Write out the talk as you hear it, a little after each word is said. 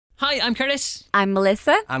Hi, I'm Curtis. I'm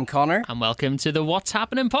Melissa. I'm Connor. And welcome to the What's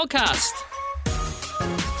Happening podcast.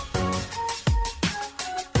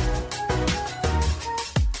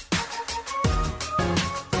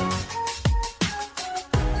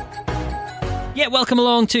 Yeah, welcome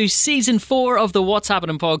along to season 4 of the What's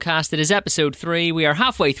Happening podcast. It is episode 3. We are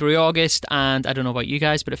halfway through August, and I don't know about you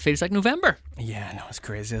guys, but it feels like November. Yeah, no, it's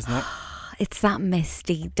crazy, isn't it? It's that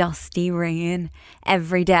misty, dusty rain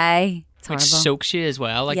every day. It's Which horrible. soaks you as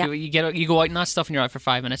well. Like Yeah. you go out and that stuff, and you're out for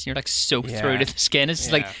 5 minutes, and you're like soaked Yeah. through to the skin. It's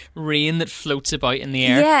just like Yeah. rain that floats about in the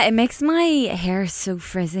air. Yeah, it makes my hair so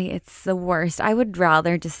frizzy. It's the worst. I would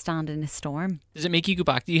rather just stand in a storm, Does it make you go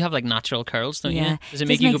back? You have like natural curls, don't Yeah. you? Does it Just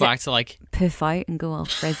make you go makes it- back to like poof out and go all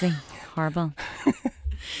frizzy. Horrible.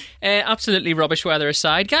 absolutely rubbish weather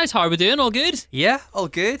aside? Guys, how are we doing? All good? Yeah, all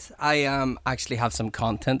good. I actually have some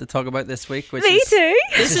content to talk about this week, which Me is too.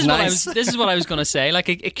 This is nice. this is what I was going to say. Like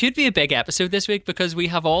it could be a big episode this week because we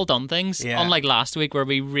have all done things. Yeah. Unlike last week where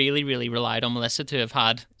we really, really relied on Melissa to have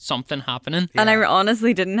had something happening. And I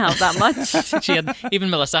honestly didn't have that much. She had,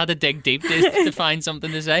 even Melissa had to dig deep to find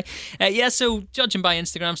something to say. So judging by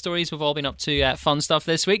Instagram stories, we've all been up to fun stuff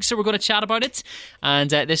this week. So we're going to chat about it.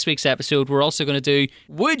 And this week's episode, we're also going to do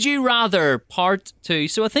Would You Rather Part 2.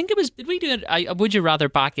 So I think it was, did we do it? Would You Rather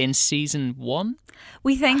back in season 1?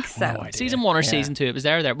 We think so. No idea. Season 1 or Yeah. season 2, it was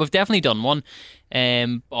there. We've definitely done one.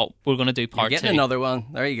 But we're going to do You're part 2. getting another one.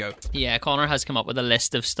 There you go. Yeah, Connor has come up with a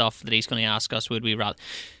list of stuff that he's going to ask us. Would we rather?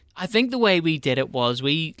 I think the way we did it was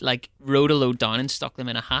we wrote a load down and stuck them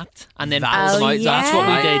in a hat and then That's- pulled them out. That's what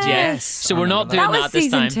we did. Yeah. Yes, So I we're not remember doing That that, was this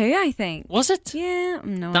season time. 2, I think. Was it? Yeah,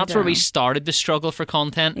 no. That's where we started the struggle for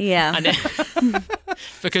content. Yeah. And then,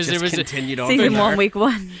 because Just there was continued on Season from 1, there. week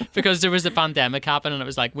 1. because there was a pandemic happening and it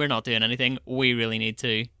was like we're not doing anything. We really need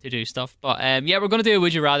to do stuff. But yeah, we're going to do a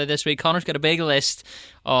Would You Rather this week. Connor's got a big list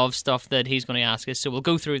of stuff that he's going to ask us, so we'll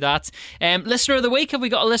go through that. Listener of the week. Have we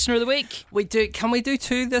got a listener of the week? Can we do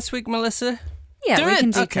 2 this week, Melissa? Yeah, Do we it. can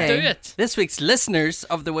do Okay. 2. Do it. This week's listeners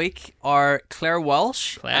of the week are Claire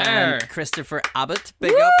Walsh Claire. and Christopher Abbott.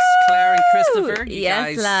 Big ups, Claire and Christopher. You Yes,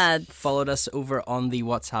 guys lads. followed us over on the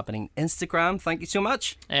What's Happening Instagram. Thank you so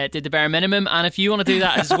much. Did the bare minimum, and if you want to do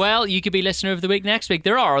that as well, you could be listener of the week next week.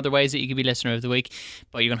 There are other ways that you could be listener of the week,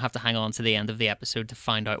 but you're gonna have to hang on to the end of the episode to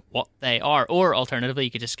find out what they are. Or alternatively, you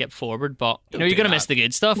could just skip forward, but you're do gonna that. miss the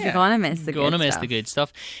good stuff. You're going to miss the Going to good miss stuff. the good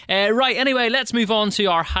stuff. Right, anyway, let's move on to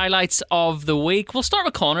our highlights of the week. We'll start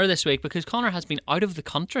with Connor this week because Connor has been out of the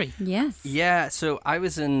country. Yes. Yeah, so I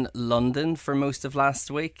was in London for most of last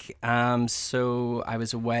week. So I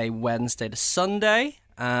was away Wednesday to Sunday.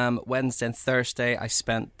 Wednesday and Thursday I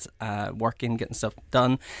spent working, getting stuff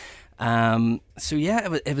done. So yeah,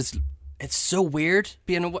 it's so weird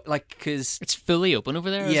being away, like, because It's fully open over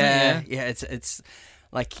there, isn't it? yeah, it's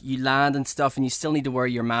like you land and stuff, and you still need to wear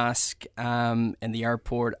your mask in the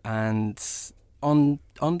airport and on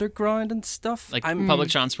underground and stuff. Like public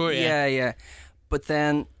transport, yeah. Yeah. But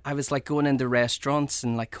then I was like going into restaurants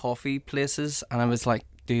and like coffee places, and I was like,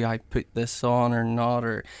 do I put this on or not?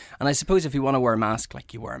 And I suppose if you want to wear a mask,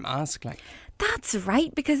 like, you wear a mask, like, That's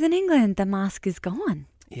right, because in England, the mask is gone.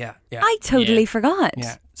 yeah. I totally Yeah. forgot.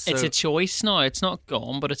 Yeah. So It's a choice now. It's not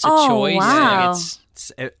gone, but it's a Oh, choice. wow.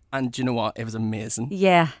 Like and do you know what? It was amazing.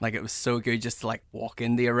 Yeah. Like, it was so good just to like walk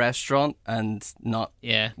into a restaurant and not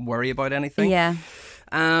yeah. worry about anything. Yeah.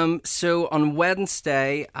 So on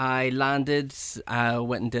Wednesday, I landed,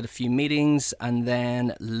 went and did a few meetings, and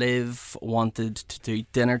then Liv wanted to do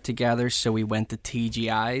dinner together, so we went to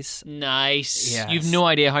TGI's. Nice. Yes. You've no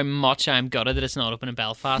idea how much I'm gutted that it's not open in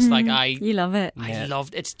Belfast. Like You love it. I Yeah.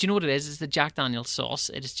 loved it. Do you know what it is? It's the Jack Daniel's sauce.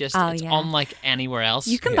 It is just, Oh, it's yeah. unlike anywhere else.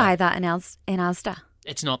 You can Yeah. buy that in Asda.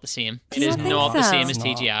 It's not the same. Do It you is not not think the so? same as It's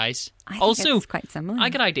not. TGI's. I think Also, it's quite similar. I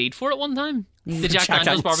got ID'd for it one time. The Jack Jack Daniel's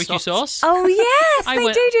Daniel's barbecue sauce. sauce. Oh yes, I they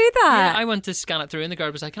went- do that. Yeah, I went to scan it through, and the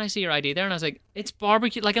guard was like, "Can I see your ID there?" And I was like, "It's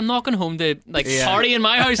barbecue. Like, I'm not going home to like Yeah. party in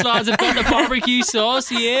my house, lads. I've got the barbecue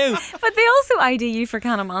sauce. You." But they also ID you for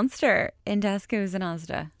Can of Monster in Tesco's and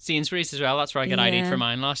Asda. Sainsbury's as well. That's where I got ID'd Yeah. for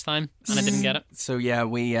mine last time, and I didn't get it. So yeah,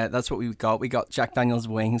 we that's what we got. We got Jack Daniel's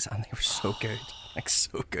wings, and they were so good, like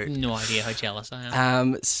so good. No idea how jealous I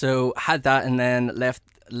am. So had that, and then left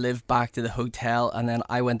Liv back to the hotel, and then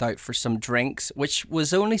I went out for some drinks, which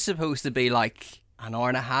was only supposed to be like an hour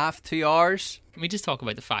and a half, 2 hours. Can we just talk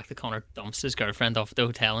about the fact that Connor dumps his girlfriend off at the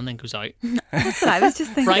hotel and then goes out? That's what I was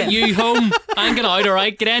just thinking. Right, you home. I'm going out, all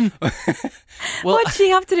right? Get in. Well, What'd she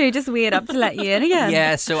have to do? Just wait up to let you in again?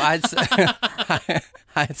 yeah, so I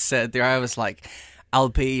had said there, I was like, I'll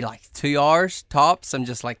be like 2 hours tops. I'm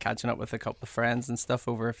just like catching up with a couple of friends and stuff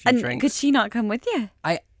over a few And drinks. could she not come with you?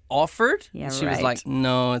 offered. Yeah, She was right. like,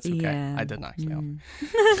 no, it's okay. Yeah. I didn't actually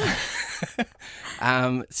offer.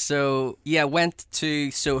 So yeah, went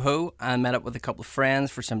to Soho and met up with a couple of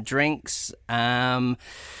friends for some drinks. And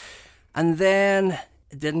then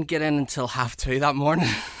didn't get in until 2:30 that morning.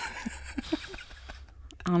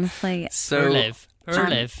 Honestly, So Poor Liv. Poor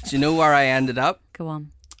Liv. do you know where I ended up? go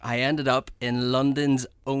on. I ended up in London's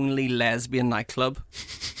only lesbian nightclub.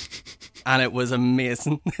 And it was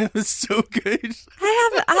amazing. It was so good.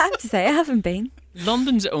 I have to say, I haven't been.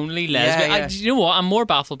 London's only lesbian. Yeah. Do you know what? I'm more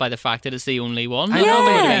baffled by the fact that it's the only one. I I thought know.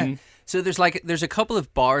 there would Yeah. have been So there's a couple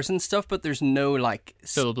of bars and stuff, but there's no like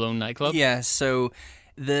full blown nightclub. Yeah, so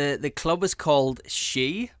the club was called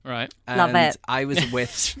She. Right. Love And it. I was It's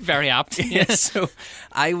with very apt. yeah, so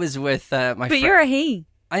I was with my But friend. you're a he.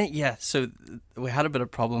 So we had a bit of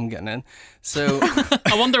problem getting in. So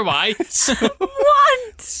I wonder why.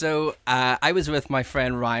 What? so I was with my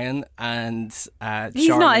friend Ryan and He's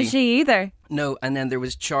Charlie. not a she either. No, and then there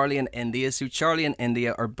was Charlie and India. So Charlie and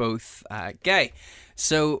India are both gay.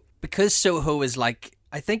 So because Soho is like,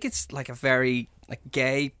 I think it's like a very like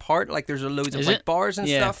gay part. Like there's loads of Is like it? bars and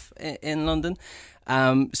Yeah. stuff in London.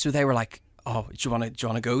 So they were like, "Oh, do you want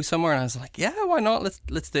to go somewhere?" And I was like, "Yeah, why not?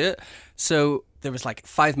 Let's do it." So there was like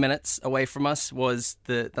 5 minutes away from us was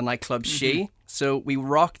the nightclub She. So we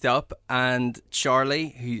rocked up, and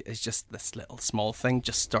Charlie, who is just this little small thing,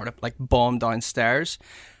 just started like bomb downstairs,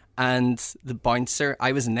 and the bouncer,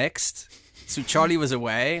 I was next. So Charlie was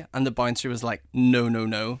away, and the bouncer was like, "No, no,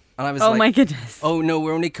 no," and I was Oh like, my goodness. "Oh no,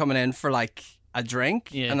 we're only coming in for like a drink,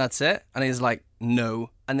 Yeah. and that's it." And he's like, "No,"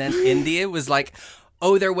 and then India was like,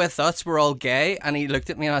 "Oh, they're with us. We're all gay," and he looked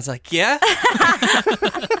at me, and I was like, "Yeah."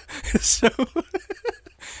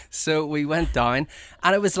 So we went down,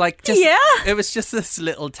 and it was like just Yeah. it was just this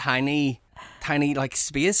little tiny like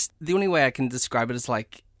space. The only way I can describe it is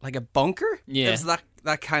like a bunker. Yeah. It was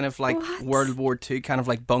that kind of like What? World War II kind of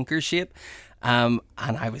like bunker shape. And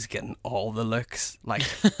I was getting all the looks like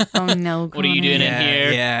Oh no. What are you doing in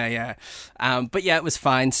here? yeah. But yeah, it was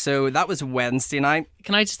fine. So that was Wednesday night.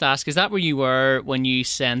 Can I just ask, is that where you were when you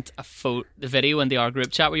sent the video in our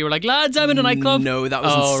group chat where you were like, lads, I'm in a nightclub? No, that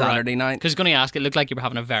was on Saturday night. Because I was going to ask, it looked like you were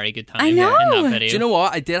having a very good time I know. in that video. Do you know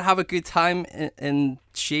what? I did have a good time in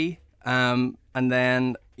She. And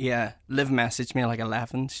then, yeah, Liv messaged me at like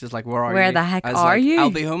 11. She's like, where are you? Where the heck I was are like, you? I'll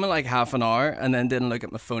be home in like half an hour. And then didn't look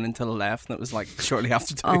at my phone until 11. And it was like shortly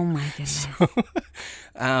after 2. Oh my goodness.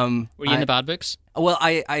 Were you in the bad books? Well,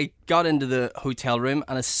 I got into the hotel room,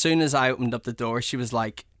 and as soon as I opened up the door, she was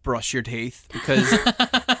like, brush your teeth, because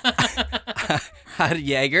I had a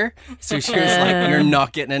Jaeger. So she was like, you're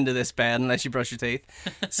not getting into this bed unless you brush your teeth.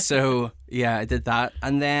 So yeah, I did that.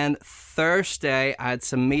 And then Thursday, I had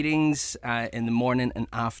some meetings in the morning and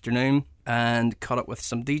afternoon, and caught up with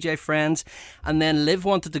some DJ friends. And then Liv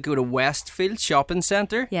wanted to go to Westfield Shopping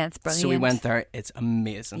Centre. Yeah, it's brilliant. So we went there. It's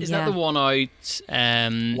amazing. Is Yeah. that the one out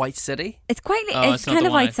White City. It's quite. Oh, it's it's not kind the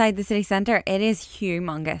of one I- outside the city centre. It is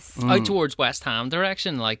humongous. out towards West Ham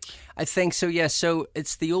direction? Like, I think so, yeah. So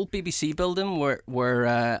it's the old BBC building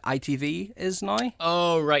where ITV is now.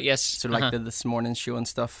 oh, right, yes. So like the This Morning show and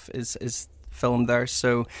stuff is filmed there.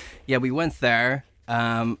 So yeah, we went there.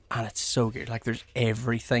 And it's so good. Like there's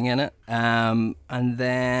everything in it. And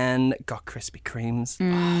then got Krispy Kremes.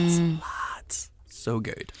 Oh, it's lads. So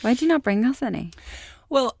good. Why'd you not bring us any?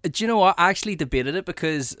 Well, do you know what? I actually debated it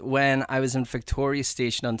because when I was in Victoria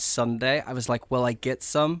Station on Sunday, I was like, will I get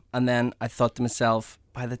some? And then I thought to myself,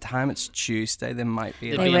 by the time it's Tuesday, they might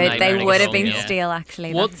be. They'd They be a would. nightmare They to would get have been home, yeah. stale.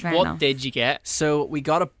 Actually, what that's fair what enough. did you get? So we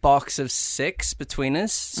got a box of 6 between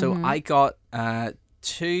us. So I got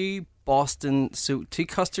 2 two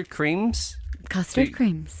custard creams. Custard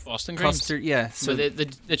creams. Boston creams? Custard, yeah. So So the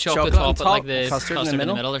chocolate chocolate on top, but like top, the custard custard, in the in the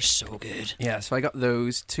middle. middle, are so good. yeah, so I got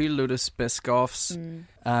those 2 Lotus Biscoffs.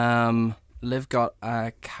 Liv got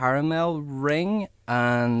a caramel ring,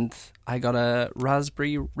 and I got a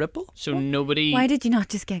raspberry ripple. So nobody. Why did you not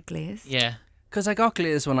just get glazed? Yeah, Because I got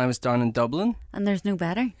glazed when I was down in Dublin. And there's no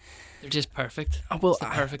better. they're just perfect. Well, It's the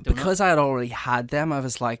perfect donut. because I had already had them, I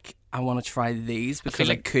was like, I want to try these because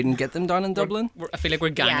I like- couldn't get them down in Dublin. I feel like we're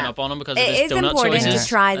ganging Yeah. up on them because of It his is donut important choices. to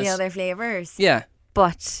try the It's- other flavours. Yeah.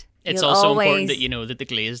 But It's you'll also always, important that you know that the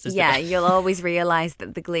glazed is Yeah, the you'll always realise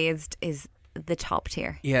that the glazed is the top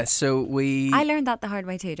tier. Yeah, so we... I learned that the hard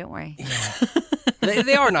way too, don't worry.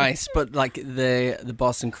 they are nice, but like the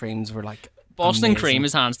Boston creams were like Boston amazing. cream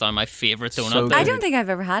is hands down my favourite donut. So though. I don't think I've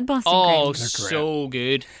ever had Boston Oh, cream. so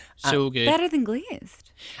good. So good. Better than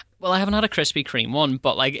glazed. Well, I haven't had a Krispy Kreme one,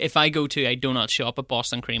 but like if I go to a donut shop, a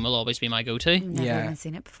Boston cream will always be my go-to. Never Yeah. even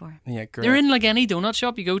seen it before. Yeah, great. They're in like any donut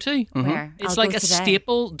shop you go to. Where? It's I'll like go a today.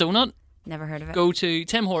 staple donut. Never heard of it. Go to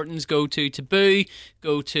Tim Hortons, go to Taboo,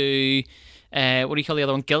 go to, what do you call the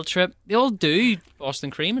other one? Guilt Trip. They all do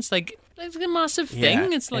Boston cream. It's like a massive thing.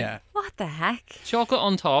 Yeah, It's like yeah. What the heck? chocolate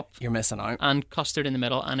on top You're missing out. and custard in the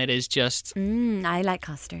middle, and it is just, I like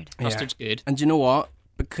custard. custard's good. And do you know what?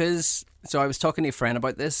 Because, so I was talking to a friend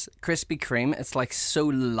about this. Krispy Kreme, it's like so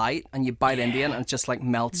light, and you bite into it and it just like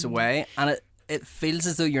melts away. And it feels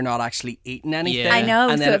as though you're not actually eating anything. Yeah. I know,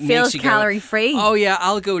 And so then it makes feels you go, calorie free. Oh yeah,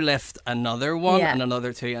 I'll go lift another one Yeah. and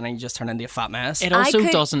another two, and then you just turn into a fat mess. It also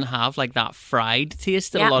could- doesn't have like that fried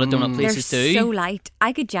taste that Yeah. a lot of donut They're places do. so light.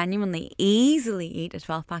 I could genuinely easily eat a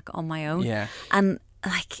 12-pack on my own. Yeah. And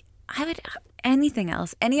like, I would, anything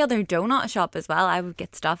else, any other donut shop as well, I would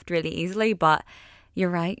get stuffed really easily. But you're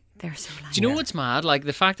right, they're so light. Do you know what's mad? Like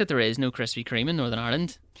the fact that there is no Krispy Kreme in Northern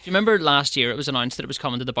Ireland. Do you remember last year it was announced that it was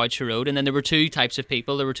coming to the Boucher Road, and then there were two types of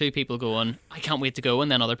people. There were two people going, I can't wait to go, and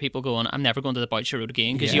then other people going, I'm never going to the Boucher Road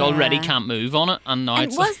again because you Yeah. already can't move on it. And now And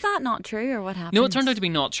it's was like, that not true, or what happened? no, it turned out to be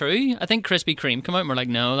not true. I think Krispy Kreme came out and were like,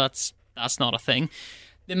 no, that's not a thing.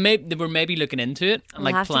 They were maybe looking into it, and We'll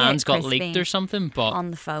like have to plans get got Krispy leaked or something. But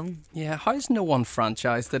on the phone. Yeah, how's no one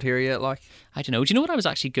franchised it here yet? Like, I don't know. Do you know what I was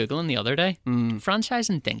actually Googling the other day?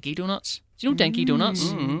 Franchising Dinky Donuts. Do you know Dinky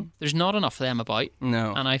Donuts? There's not enough of them about.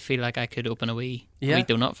 no. And I feel like I could open a wee Yeah.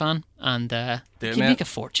 donut fan and it, you'd mate. make a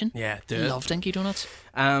fortune. Yeah, do I it. love Dinky Donuts.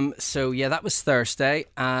 So yeah, that was Thursday.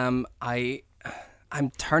 I'm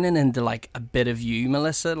turning into like a bit of you,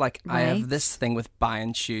 Melissa. Like I have Right. this thing with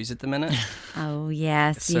buying shoes at the minute. Oh,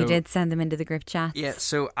 yes. So- you did send them into the group chat. Yeah,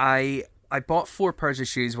 so I bought 4 pairs of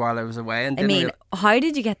shoes while I was away, and I didn't mean, real- how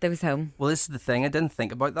did you get those home? well, this is the thing. I didn't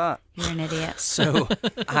think about that. You're an idiot. So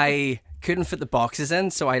I couldn't fit the boxes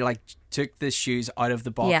in, so I like took the shoes out of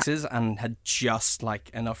the Yeah. boxes and had just like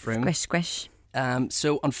enough room. Squish, squish.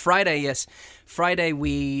 So on Friday,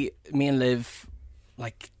 me and Liv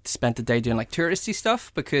like spent the day doing like touristy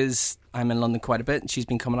stuff because I'm in London quite a bit, and she's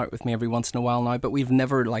been coming out with me every once in a while now. But we've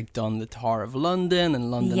never like done the Tower of London and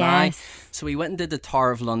London Eye. Yes. So we went and did the Tower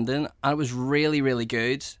of London, and it was really, really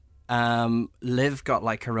good. Liv got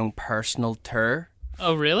like her own personal tour.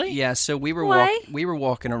 Oh, really? Yeah, so we were Why? we were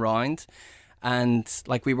walking around, and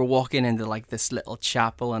like we were walking into like this little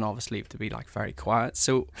chapel, and obviously you have to be like very quiet.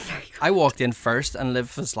 So I walked in first, and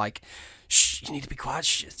Liv was like, "Shh, you need to be quiet.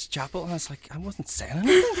 Shh, it's a chapel." And I was like, I wasn't saying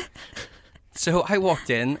anything. So I walked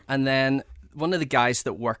in, and then one of the guys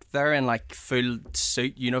that worked there in like full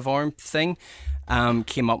suit uniform thing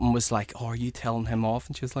came up and was like, "Oh, are you telling him off?"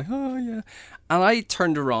 And she was like, "Oh yeah." And I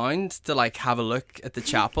turned around to like have a look at the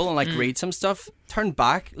chapel and like read some stuff. Turned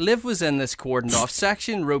back, Liv was in this cordoned off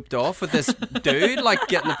section, roped off with this dude like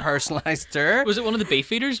getting a personalised tour. Was it one of the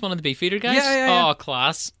Beefeaters? One of the Beefeater guys? Yeah. Oh,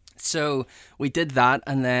 class. So we did that,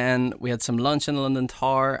 and then we had some lunch in the London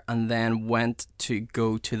Tower, and then went to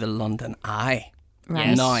go to the London Eye. Right.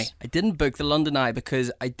 Yes. Now, I didn't book the London Eye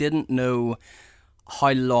because I didn't know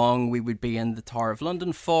how long we would be in the Tower of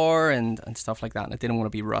London for and stuff like that, and I didn't want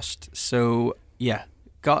to be rushed. So, yeah,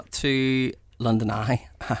 got to London Eye,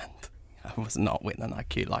 and I was not waiting in that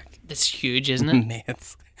queue, like, That's huge, isn't it?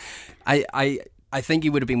 mates. I think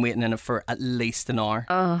you would have been waiting in it for at least an hour.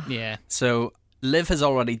 Oh, Yeah. So Liv has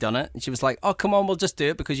already done it, and she was like, "Oh, come on, we'll just do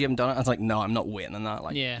it because you haven't done it." I was like, "No, I'm not waiting on that.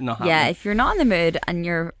 Like, Yeah. not yeah. happening." If you're not in the mood and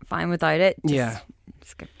you're fine without it, just Yeah.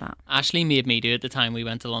 skip that. Ashley made me do it the time we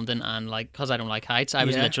went to London, and like, because I don't like heights, I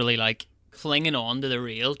was Yeah. literally like clinging on to the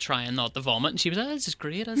rail, trying not to vomit. And she was like, "This is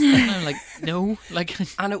great." And I'm like, "No, like,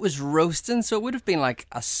 And it was roasting, so it would have been like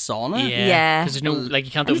a sauna. Yeah. because there's no like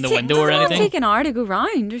you can't And open the it window or doesn't it anything." take an hour to go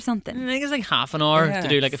round or I something? think it's like half an hour to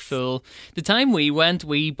do like a Yes. full. The time we went,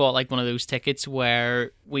 we bought like one of those tickets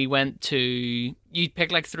where we went to. You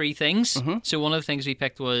pick like 3 things. Mm-hmm. So one of the things we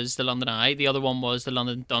picked was the London Eye. The other one was the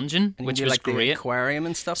London Dungeon, And which you do, was like the great. aquarium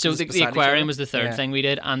and stuff. So was the beside each aquarium other? was the third Yeah. thing we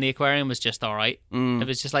did, and the aquarium was just all right. Mm. It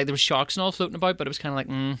was just like there was sharks and all floating about, but it was kind of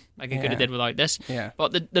like, like I could Yeah. have did without this. Yeah.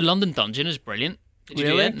 But the London Dungeon is brilliant. Did you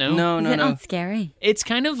do Really? it? No. No, Is no, it no. not scary? It's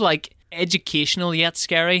kind of like educational yet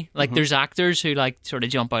scary. Like Mm-hmm. there's actors who like sort of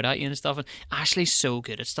jump out at you and stuff. And Ashley's so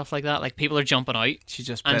good at stuff like that. Like people are jumping out. She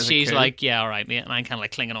just And plays it she's cool. like, "Yeah, all right, mate," and I'm kind of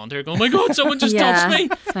like clinging on to her, going, "Oh my god, someone just yeah, touched me!"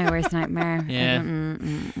 it's my worst nightmare. Yeah.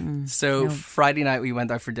 So No. Friday night we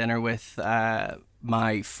went out for dinner with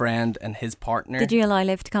my friend and his partner. Did you allow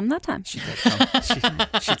Liv to come that time? She did come.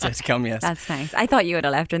 she did come. Yes. That's nice. I thought you would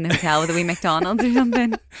have left her in the hotel with a wee McDonald's or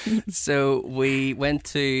something. So we went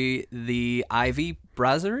to the Ivy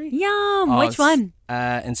Brasserie. Yum. Oh, Which it's, one?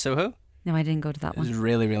 In Soho. No, I didn't go to that It was one.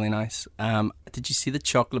 really, really nice. Did you see the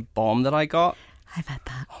chocolate bomb that I got? I've had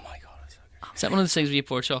that. Oh my god, it was so good. Is that one of those things where you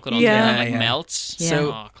pour chocolate on Yeah. and it like Yeah. melts? Yeah.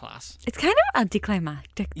 So- oh, class. It's kind of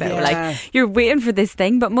anticlimactic though. Yeah. Like you're waiting for this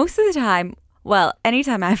thing, but most of the time, well,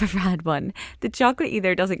 anytime I've ever had one, the chocolate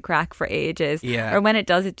either doesn't crack for ages, Yeah. or when it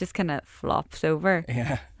does, it just kind of flops over.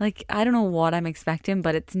 Yeah. Like I don't know what I'm expecting,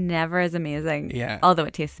 but it's never as amazing. Yeah. Although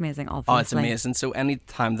it tastes amazing, obviously. Oh, it's amazing. So any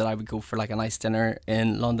time that I would go for like a nice dinner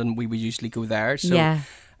in London, we would usually go there. So Yeah.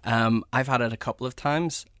 I've had it a couple of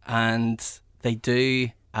times, and they do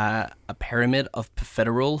a pyramid of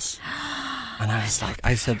profiteroles. And I was like,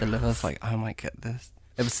 I said to Liv, I was like, oh my goodness.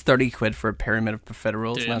 It was 30 quid for a pyramid of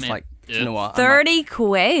profiteroles. Do And I it, was mate. like, Do do you it. know what? 30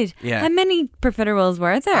 quid. Yeah. How many profiteroles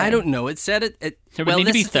were there? I don't know. It said it. There would well, need to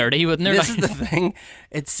this be is the- 30, wouldn't there? This Like- is the thing.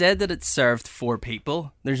 It said that it served 4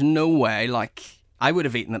 people. There's no way, like, I would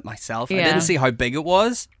have eaten it myself. I Yeah. didn't see how big it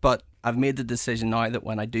was, but I've made the decision now that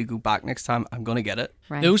when I do go back next time, I'm going to get it.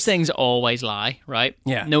 Right. Those things always lie, right?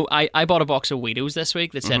 Yeah. No, I bought a box of Weedos this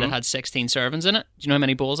week that said it had 16 servings in it. Do you know how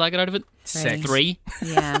many bowls I got out of it? 6. 3.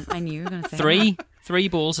 Yeah, I knew you were going to say Three. 3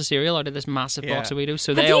 bowls of cereal out of this massive Yeah. box of Weedos.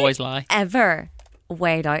 So Have they you always lie. ever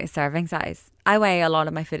weighed out a serving size? I weigh a lot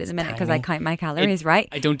of my food at the minute because I tiny. count my calories, right?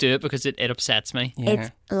 I don't do it because it upsets me. Yeah.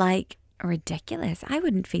 It's like ridiculous. I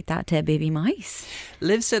wouldn't feed that to a baby mouse.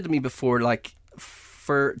 Liv said to me before, like,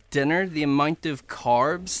 for dinner, the amount of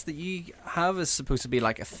carbs that you have is supposed to be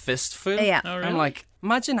like a fistful. Yeah. Oh, really? I'm like,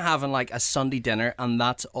 imagine having like a Sunday dinner and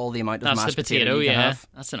that's all the amount of That's mashed the potato, you can yeah. have.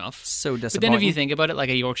 That's enough. So But disappointing. then if you think about it, like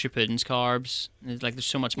a Yorkshire pudding's carbs, it's like there's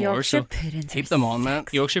so much more. Yorkshire So puddings. keep are them on, man.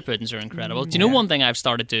 Yorkshire puddings are incredible. Do you know one thing I've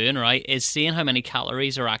started doing, right, is seeing how many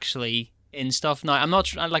calories are actually in stuff. Now, I'm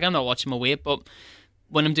not watching my weight, but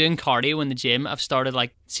when I'm doing cardio in the gym, I've started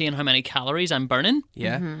like seeing how many calories I'm burning.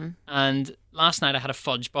 Yeah. Mm-hmm. And last night I had a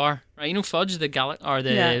fudge bar. Right, you know fudge, the or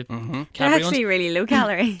the Yeah. Mm-hmm. They're Cadbury actually ones. really low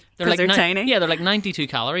calorie because they're ni- tiny. Yeah, they're like 92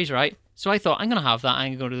 calories, right? So I thought I'm gonna have that.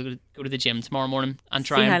 I'm gonna go to the gym tomorrow morning and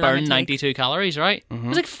try See how and long it burn takes. 92 calories, right? It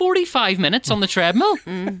was like 45 minutes on the treadmill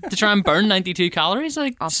to try and burn 92 calories.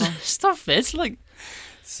 Like Awful. stuff is like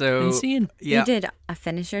So insane. yeah. You did a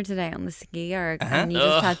finisher today on the ski erg, Uh-huh. and you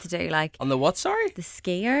just had to do like On the what? Sorry. the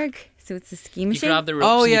ski erg. So it's the ski You machine. grab the ropes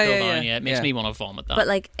Oh, and yeah, you go yeah, down. yeah. Yeah, it makes Yeah. me want to vomit that. But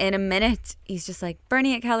like in a minute, he's just like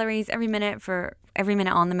burning 8 calories every minute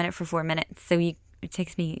on the minute for 4 minutes. So it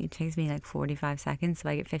takes me like 45 seconds, so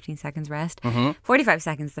I get 15 seconds rest. 45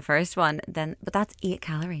 seconds the first one, but that's 8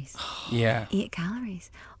 calories. Yeah. 8 calories,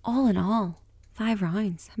 all in all, 5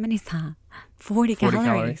 rounds. How many is that? 40 40 calories.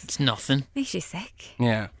 calories. it's nothing. Makes you sick.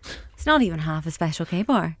 Yeah. It's not even half a special K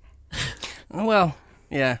bar. Well,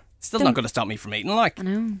 yeah. Still not going to stop me from eating. Like, I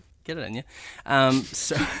know. get it in you.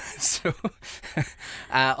 So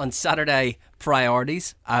on Saturday,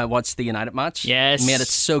 priorities. I watched the United match. Yes. Made it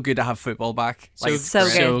so good to have football back. So, it's so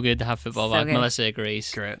great. so good to have football So back. good. Melissa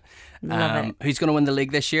agrees. Great. Love it. Who's going to win the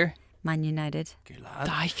league this year? Man United. Good lad.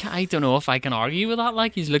 I don't know if I can argue with that.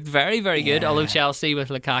 Like, he's looked very, very good. Although Chelsea with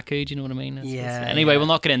Lukaku, do you know what I mean? Anyway, yeah. we'll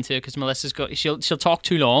not get into it because Melissa's got. She'll talk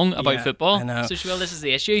too long about Yeah, football. I know. So she will. This is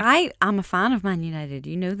the issue. I am a fan of Man United.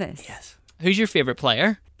 You know this. Yes. Who's your favourite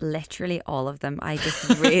player? Literally all of them. I just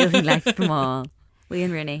really like them all. Wayne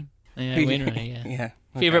Rooney. Yeah, Wayne Rooney. Yeah. Yeah.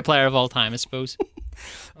 Favourite player of all time, I suppose.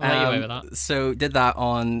 I'll let you away with that. So did that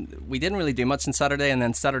on. We didn't really do much on Saturday, and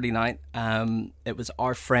then Saturday night, it was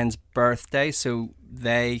our friend's birthday, so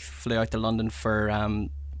they flew out to London for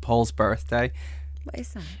Paul's birthday. What is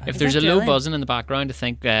that? If Is there's that a low drilling? buzzing in the background, I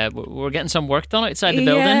think we're getting some work done outside the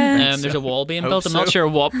Yeah. building. There's a wall being Hope built. I'm not so. sure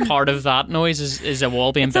what part of that noise is a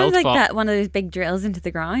wall being It sounds built. like but that one of those big drills into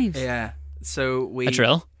the ground. Yeah. So we. a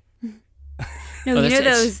drill. No, Well, you know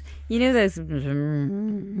it's- those. You know those.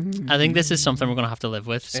 I think this is something we're going to have to live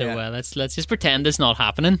with. So Yeah. let's just pretend it's not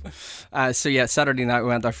happening. So yeah, Saturday night we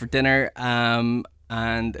went out for dinner, and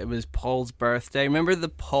it was Paul's birthday. Remember the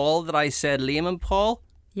Paul that I said, Liam and Paul?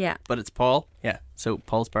 Yeah. But it's Paul. Yeah. So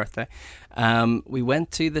Paul's birthday. We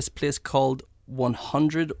went to this place called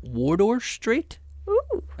 100 Wardour Street.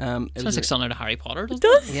 Ooh. It Sounds was like something out of Harry Potter.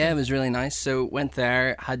 Doesn't it? Yeah, it was really nice. So went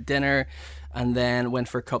there, had dinner, and then went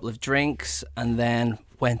for a couple of drinks, and then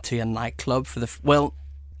went to a nightclub for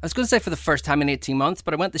I was going to say for the first time in 18 months,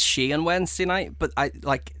 but I went to She on Wednesday night. But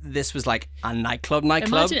this was like a nightclub.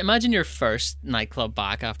 Imagine your first nightclub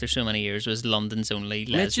back after so many years was London's only Mate,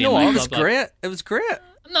 you lesbian know what? It was nightclub. great. It was great.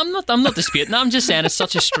 No, I'm not disputing that. I'm just saying it's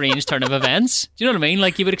such a strange turn of events. Do you know what I mean?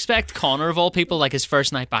 Like you would expect Connor of all people, like his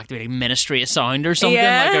first night back to be like Ministry of Sound or something.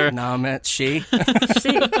 Yeah. Like, or, No, mate, She.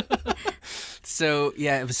 So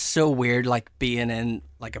yeah, it was so weird, like being in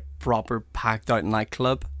like a proper packed out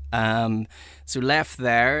nightclub. So left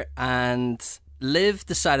there, and Liv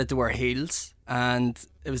decided to wear heels, and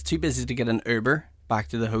it was too busy to get an Uber back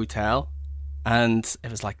to the hotel. and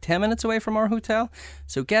it was like 10 minutes away from our hotel.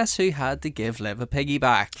 So guess who had to give Liv a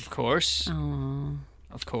piggyback? Of course. Oh,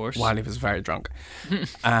 Of course. While he was very drunk.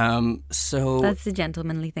 So that's the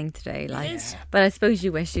gentlemanly thing to do. Like, but I suppose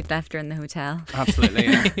you wish you'd left her in the hotel. absolutely,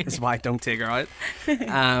 yeah. That's why I don't take her out.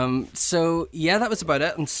 So yeah, that was about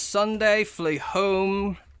it. On Sunday, flew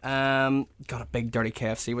home. Got a big dirty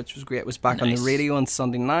KFC, which was great. Was back on the Nice. radio on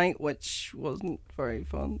Sunday night, which wasn't very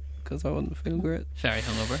fun because I wasn't feeling great. Very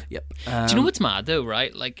hungover. Yep. Do you know what's mad though,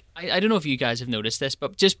 right? Like, I don't know if you guys have noticed this,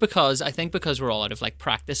 but just because we're all out of like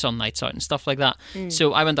practice on nights out and stuff like that.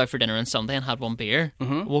 So I went out for dinner on Sunday and had one beer.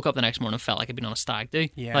 Woke up the next morning and felt like I'd been on a stag do.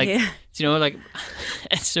 Yeah. Like, Yeah. do you know, like,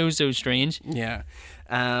 it's so strange. Yeah.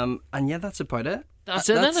 And yeah, that's about it. That's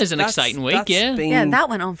it. That was an exciting week, that's yeah. been Yeah, that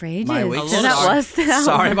went on for ages. my week. A lot So of- that was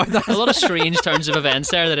Sorry about that. A lot of strange turns of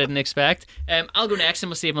events there that I didn't expect. I'll go next and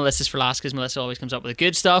we'll save Melissa's for last because Melissa always comes up with the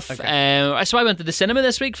good stuff. So I went to the cinema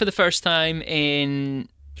this week for the first time in,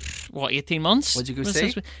 18 months? What'd you go Was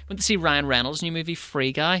see? this- Went to see Ryan Reynolds' new movie,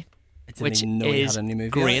 Free Guy. I didn't Which even know he is had a new movie.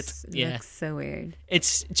 great. It Yeah. looks so weird. Do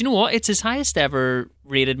you know what? It's his highest ever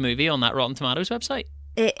rated movie on that Rotten Tomatoes website.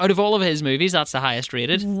 It- Out of all of his movies, that's the highest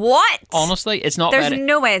rated. What? Honestly, it's not There's better.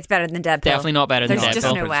 no way it's better than Deadpool. Definitely not better than There's just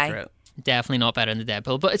Deadpool. no way. Definitely not better than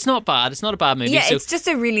Deadpool. But it's not bad. It's not a bad movie. Yeah, so it's just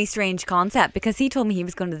a really strange concept because he told me he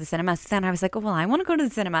was going to the cinema. So then I was like, oh, well, I want to go to the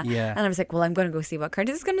cinema. Yeah. And I was like, well, I'm going to go see what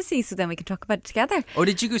Curtis is going to see so then we can talk about it together. Oh,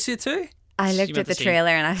 did you go see it too? I looked went at the to see- trailer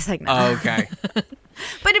and I was like, no. Oh, okay.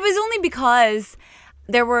 But it was only because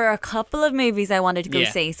there were a couple of movies I wanted to go Yeah.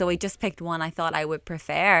 see. So I just picked one I thought I would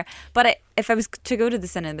prefer. But if I was to go to the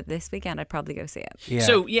cinema this weekend, I'd probably go see it. Yeah.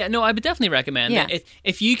 So yeah, no, I would definitely recommend Yeah. it.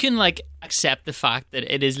 If you can like accept the fact that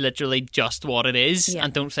it is literally just what it is Yeah.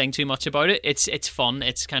 and don't think too much about it, it's fun.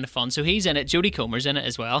 It's kind of fun. So he's in it. Jodie Comer's in it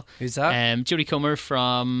as well. Who's that? Jodie Comer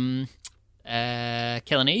from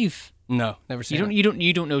Killing Eve. No, never seen it. You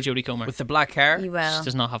don't know Jodie Comer. With the black hair? You She will.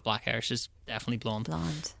 does not have black hair. She's definitely blonde.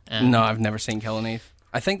 Blonde. No, I've never seen Killing Eve.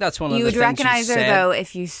 I think that's one of You the would things recognise you her, said. though,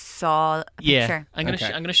 if you saw a Yeah, picture. I'm gonna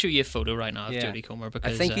Okay. I'm gonna show you a photo right now of Yeah. Jodie Comer I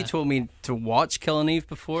because think you told me to watch Killing Eve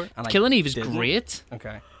before. And Killing Eve is didn't. great.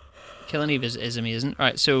 Okay. Killing Eve is amazing.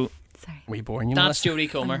 Right, so Sorry. Were you born, you that's Melissa? Jodie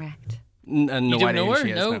Comer. Correct. And no You don't idea know who her?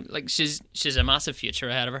 she is, No, like she's a massive future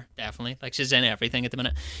ahead of her. Definitely, like she's in everything at the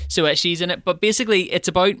minute. So she's in it, but basically it's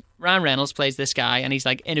about Ryan Reynolds plays this guy, and he's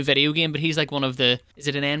like in a video game, but he's like one of the. Is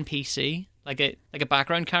it an NPC? Like a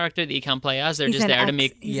background character that you can't play as? They're He's just an there to ex-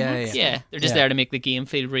 make. he's Yeah, an yeah. extra. Yeah, they're just Yeah. there to make the game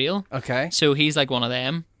feel real. Okay. So he's like one of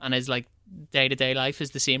them, and his like day-to-day life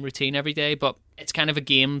is the same routine every day, but it's kind of a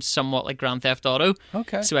game somewhat like Grand Theft Auto.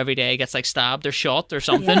 Okay. So every day he gets like stabbed or shot or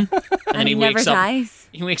something, and then And he wakes never up. dies.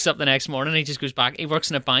 He wakes up the next morning and he just goes back. He works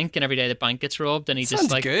in a bank, and every day the bank gets robbed, and he Sounds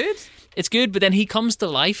just like good. it's good, but then he comes to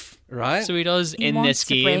life. Right. So he does He in wants this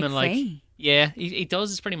to game, break and like free. yeah, he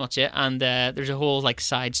does. It's pretty much it. And there's a whole like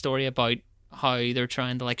side story about how they're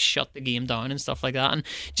trying to like shut the game down and stuff like that. And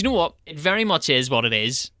do you know what? It very much is what it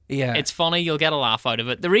is. Yeah. It's funny. You'll get a laugh out of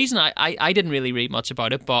it. The reason I didn't really read much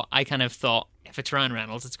about it, but I kind of thought if it's Ryan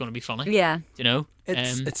Reynolds, it's going to be funny. Yeah. You know,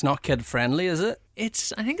 it's not kid friendly, is it?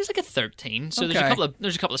 it's I think it's like a 13. So Okay.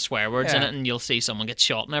 there's a couple of swear words in Yeah. it, and you'll see someone get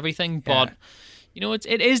shot and everything. Yeah. But you know, it's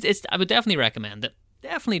I would definitely recommend it.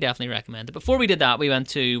 Definitely recommend it. Before we did that, we went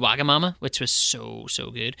to Wagamama, which was so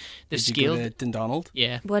good. The Did you scale, go to Dundonald?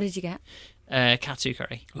 yeah, What did you get? katsu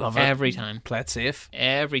curry. Love it. Every time. Play it safe.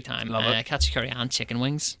 Every time. Love it. Katsu curry and chicken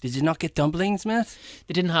wings. Did you not get dumplings, Smith?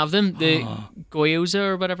 They didn't have them. The gyoza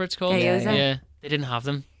or whatever it's called. Gyoza? Yeah, they didn't have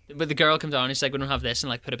them. But the girl came down and she's like, we don't have this, and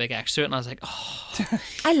like put a big X to it, and I was like, oh,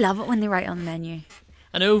 I love it when they write on the menu.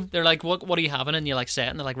 I know. They're like, what are you having? And you like say it,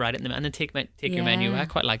 and they're like, write it in the and then take your menu. Yeah. I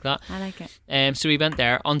quite like that. I like it. So we went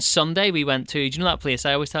there on Sunday. We went to, do you know that place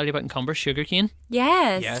I always tell you about in Cumber, Sugarcane?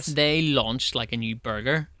 Yes. Yes. They launched like a new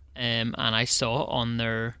burger, and I saw it on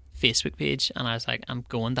their Facebook page, and I was like, I'm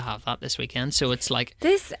going to have that this weekend. So it's like,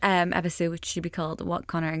 This episode, which should be called What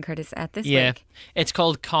Connor and Curtis Ate This yeah, Week. it's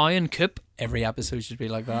called Cow and Coop. Every episode should be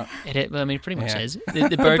like that. Well, I mean, it pretty much Yeah. is. The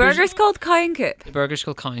The burger's, burger's called Cow and Coop. the burger's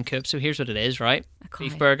called Cow and Coop. So here's what it is, right? A cow.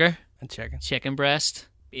 Beef burger, And chicken. chicken breast,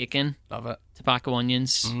 bacon, Love it. tobacco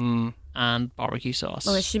onions, Mm. and barbecue sauce.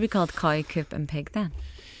 Well, it should be called Cow, Coop and Pig then.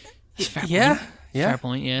 Fair Yeah. point. Yeah. Fair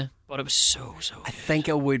point, yeah. But it was so I good. think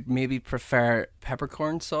I would maybe prefer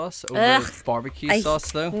peppercorn sauce over Ugh. barbecue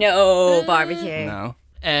sauce, though. No, barbecue. No.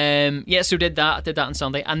 Yeah, so did that on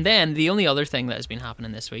Sunday. And then the only other thing that has been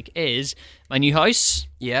happening this week is my new house,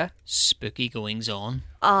 Yeah. spooky goings on.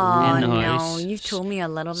 Oh, In the no. house. You've told me a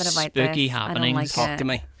little bit about Spooky this. happenings. I don't Talk like to it.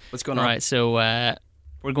 me. What's going on? Right, so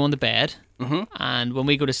we're going to bed, Mm-hmm. and when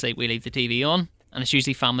we go to sleep, we leave the TV on. and it's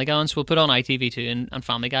usually Family Guy on, so we'll put on ITV2 and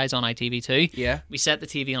Family Guy's on ITV2. Yeah. We set the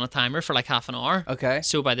TV on a timer for like half an hour. Okay.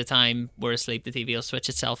 So by the time we're asleep, the TV will switch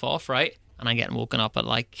itself off, right? And I'm getting woken up at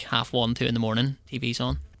like 1:30, 2 in the morning. TV's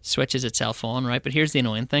on. Switches itself on, right? But here's the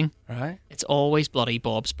annoying thing. Right. It's always bloody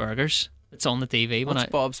Bob's Burgers. It's on the TV. What's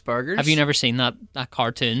Bob's Burgers? Have you never seen that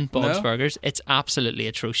cartoon, Bob's No. Burgers? It's absolutely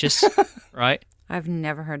atrocious, right? I've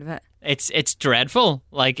never heard of it. It's dreadful.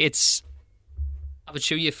 Like, it's... I would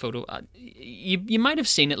show you a photo. You might have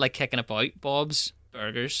seen it, like, kicking about, Bob's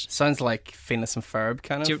Burgers. Sounds like Phineas and Ferb,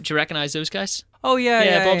 kind of. Do you recognise those guys? Oh,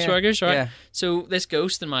 yeah. Bob's Burgers, right? Yeah. So this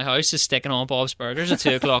ghost in my house is sticking on Bob's Burgers at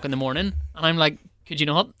 2 o'clock in the morning, and I'm like, could you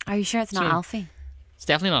not? Are you sure it's not So- Alfie? It's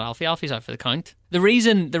definitely not Alfie. Alfie's out for the count. The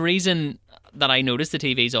reason that I noticed the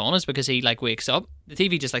TV's on is because he like wakes up. The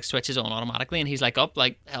TV just like switches on automatically, and he's like up,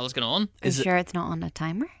 like hell's going on. Are you Is it- sure it's not on a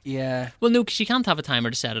timer? Yeah. Well, no, because you can't have a timer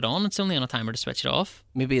to set it on. It's only on a timer to switch it off.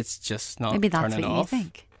 Maybe it's just not Maybe that's turning what you off.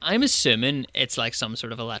 think. I'm assuming it's like some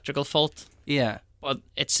sort of electrical fault, Yeah. but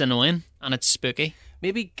it's annoying and it's spooky.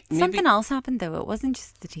 Maybe Something else happened though. It wasn't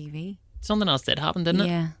just the TV. Something else did happen, didn't it?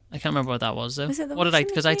 Yeah. I can't remember what that was though. Was it the What did I? washing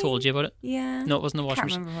Because I machine? told you about it. Yeah. No, it wasn't the washing Can't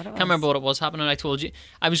machine. remember what it was. Can't remember what it was happening. I told you.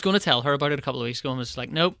 I was going to tell her about it a couple of weeks ago, and was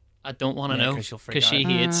like, nope, I don't want to Yeah, know 'cause she'll freak because she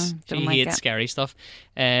out. hates Don't like it. scary stuff.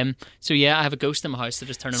 So yeah, I have a ghost in my house that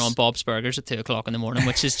is turning on Bob's Burgers at 2 o'clock in the morning,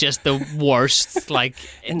 which is just the worst. Like,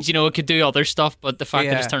 and, you know, it could do other stuff, but the fact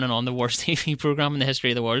that it's Yeah. turning on the worst TV program in the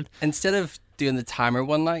history of the world. Instead of doing the timer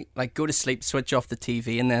one night, like go to sleep, switch off the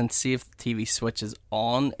TV, and then see if the TV switches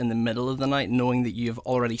on in the middle of the night, knowing that you've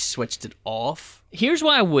already switched it off. Here's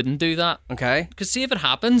why I wouldn't do that. Okay. Because see if it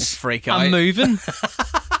happens, Freak out. I'm moving.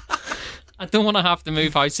 I don't want to have to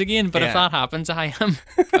move house again, but if Yeah. that happens, I am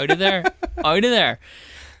out of there. Out of there.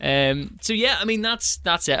 So yeah, I mean that's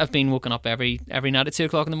it. I've been woken up every night at 2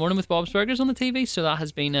 o'clock in the morning with Bob's Burgers on the TV, so that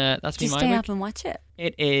has been that's been Just my stay week. up and watch it.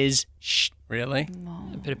 It is. Shh, Really?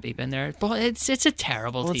 put a beep in there, but it's a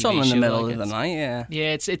terrible Well, TV it's on in show. the middle like of the it's- night, yeah.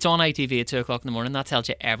 Yeah, it's on ITV at 2 o'clock in the morning. That tells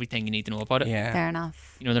you everything you need to know about it. Yeah. Fair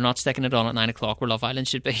enough. You know, they're not sticking it on at 9 o'clock where Love Island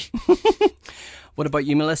should be. What about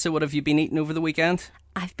you, Melissa? What have you been eating over the weekend?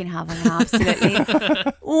 I've been having an absolutely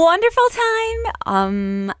wonderful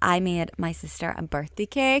time. I made my sister a birthday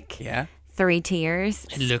cake. Yeah. 3 tiers.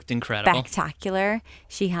 It looked incredible. Spectacular.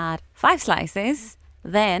 She had 5 slices.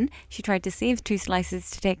 Then she tried to save 2 slices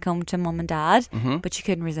to take home to mum and dad, but she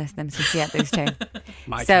couldn't resist them, so she ate those 2.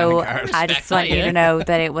 My So kind of girl. I Respect just want that, you yeah. to know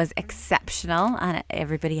that it was exceptional and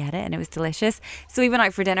everybody had it and it was delicious. So we went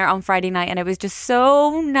out for dinner on Friday night and it was just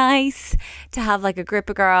so nice to have like a group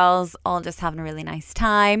of girls all just having a really nice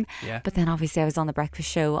time. Yeah. But then obviously I was on the breakfast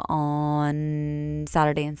show on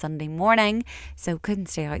Saturday and Sunday morning, so couldn't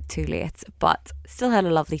stay out too late, but still had a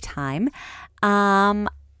lovely time.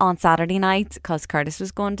 On Saturday night, because Curtis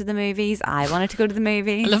was going to the movies, I wanted to go to the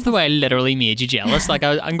movies. I love the way I literally made you jealous. Like,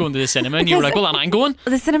 I'm going to the cinema, and you were like, well, and I'm going.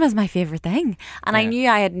 The cinema is my favourite thing. And I Yeah. knew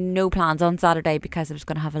I had no plans on Saturday because I was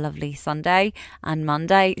going to have a lovely Sunday and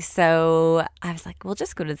Monday. So I was like, we'll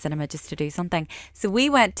just go to the cinema just to do something. So we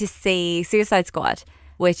went to see Suicide Squad,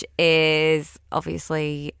 which is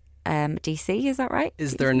obviously DC, is that right?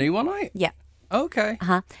 Is there a new one out? Yeah. Okay.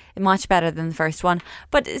 Much better than the first one.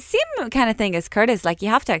 But same kind of thing as Curtis. Like, you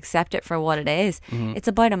have to accept it for what it is. It's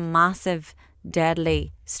about a massive,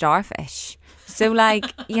 deadly starfish. So, like,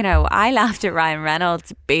 you know, I laughed at Ryan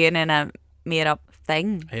Reynolds being in a made-up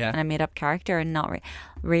thing Yeah. and a made-up character and not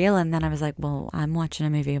real. And then I was like, well, I'm watching a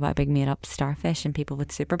movie about a big made-up starfish and people with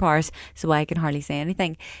superpowers, so I can hardly say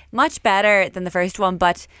anything. Much better than the first one,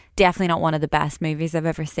 but definitely not one of the best movies I've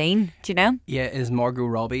ever seen. Do you know? Yeah, is Margot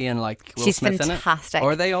Robbie and like Will She's Smith fantastic. in it?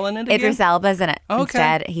 Or are they all in it again? Idris Elba's in it. Okay.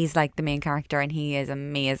 Instead, he's like the main character and he is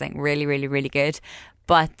amazing. Really, really, really good.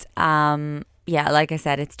 But yeah, like I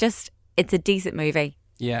said, it's a decent movie.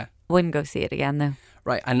 Yeah. Wouldn't go see it again though.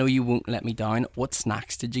 Right, I know you won't let me down. What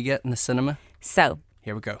snacks did you get in the cinema? So,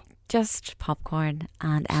 Here we go. just popcorn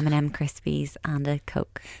and M&M Crispies and a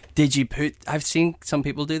Coke. Did you put... I've seen some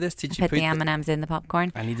people do this. Did you Put put... the M&Ms in the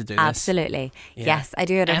popcorn. I need to do Absolutely. Yeah. Yes, I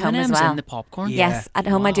do it at home M&M's as well. in the popcorn. Yeah. Yes, at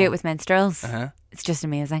home I do Wow. it with minstrels. this. Uh-huh. It's just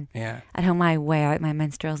amazing. Yeah. At home I weigh out my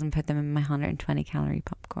minstrels and put them in my 120 calorie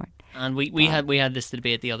popcorn. And we had this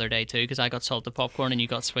debate the other day too, because I got salted popcorn and you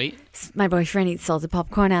got sweet. My boyfriend eats salted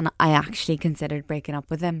popcorn and I actually considered breaking up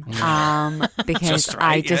with him because Just I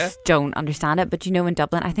right, just don't understand it. But you know, in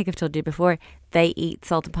Dublin, I think I've told you before, they eat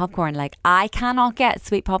salted popcorn. Like, I cannot get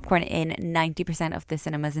sweet popcorn in 90% of the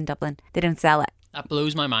cinemas in Dublin. They don't sell it. That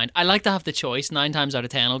blows my mind. I like to have the choice. 9 times out of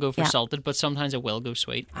 10 I'll go for Yeah. salted, but sometimes I will go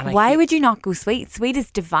sweet. And I Why hate- would you not go sweet? Sweet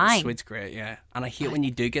is divine. Sweet's great, yeah. And I hate when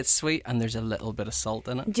you do get sweet and there's a little bit of salt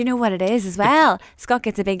in it. Do you know what it is as well? Scott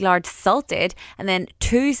gets a big large salted, and then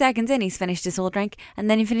 2 seconds in, he's finished his whole drink, and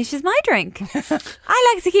then he finishes my drink.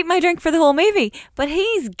 I like to keep my drink for the whole movie, but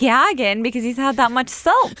he's gagging because he's had that much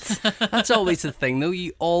salt. That's always the thing, though.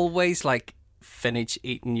 You always like finish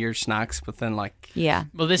eating your snacks within like Yeah.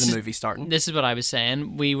 Well, this the is movie starting. This is what I was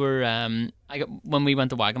saying. We were, when we went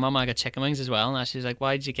to Wagamama, I got chicken wings as well. And she was like,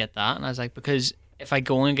 "Why did you get that?" And I was like, "Because if I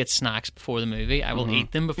go and get snacks before the movie, I will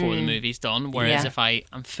eat them before the movie's done. Whereas Yeah. if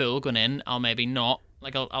I'm full going in, I'll maybe not.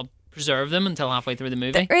 Like I'll preserve them until halfway through the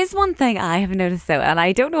movie." There is one thing I have noticed though, and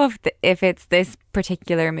I don't know if it's this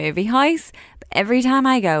particular movie house, but every time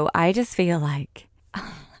I go, I just feel like,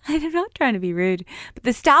 I'm not trying to be rude, but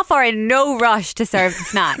the staff are in no rush to serve the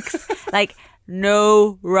snacks. Like,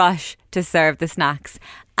 no rush to serve the snacks.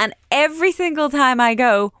 And every single time I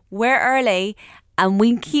go, we're early and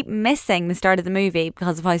we keep missing the start of the movie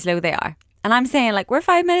because of how slow they are. And I'm saying, like, we're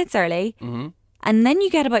 5 minutes early, and then you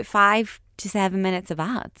get about 5 to 7 minutes of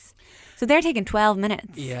ads. So they're taking 12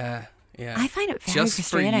 minutes. Yeah, yeah. I find it very Just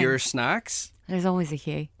frustrating. for your snacks? There's always a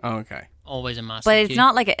queue. Oh, okay. Always a massive But it's queue.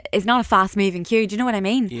 not like it's not a fast moving queue. Do you know what I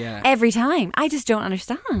mean? Yeah. Every time. I just don't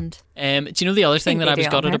understand. Do you know the other thing think that they I was do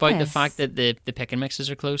it on gutted about? The purpose. fact that the pick and mixes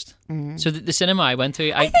are closed. So the cinema I went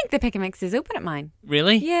to, I think the pick and mix is open at mine.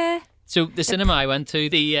 really? Yeah. So the cinema I went to,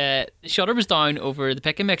 the shutter was down over the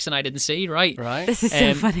pick and mix, and I didn't see. Right. Right. This is so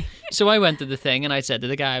Um, funny. So I went to the thing and I said to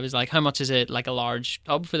the guy, I was like, "How much is it, like a large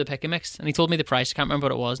tub for the pick and mix?" And he told me the price. I can't remember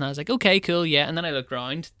what it was. And I was like, "Okay, cool, yeah." And then I looked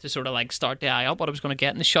around to sort of like start the eye up what I was going to get,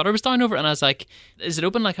 and the shutter was down over it. And I was like, "Is it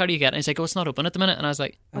open? Like, how do you get it?" And he's like, "Oh, it's not open at the minute." And I was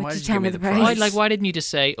like, And Why'd you did tell give me the price? why didn't you just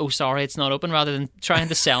say, "Oh, sorry, it's not open," rather than trying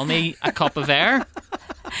to sell me a cup of air?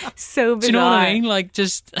 So bizarre. Do you know what I mean? Like,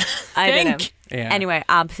 just I don't know. think. Yeah. Anyway,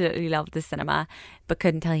 absolutely loved the cinema, but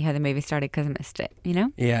couldn't tell you how the movie started because I missed it. You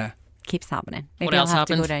know? Yeah. Keeps happening. Maybe What I'll else have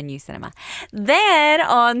to happened? go to a new cinema. Then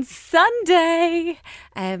on Sunday,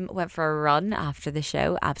 went for a run after the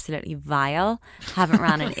show. Absolutely vile. Haven't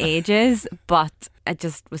ran in ages, but I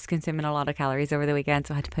just was consuming a lot of calories over the weekend,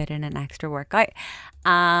 so I had to put in an extra workout.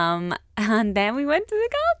 And then we went to the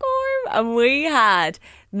Galcorm and we had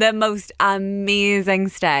the most amazing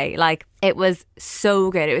stay. Like, it was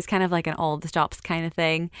so good. It was kind of like an all the stops kind of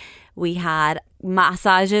thing. We had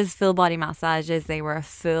massages, full body massages. They were a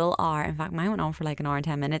full hour. In fact, mine went on for like an hour and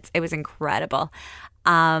 10 minutes. It was incredible.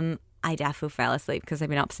 I defo fell asleep because I've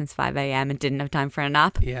been up since 5 a.m. and didn't have time for a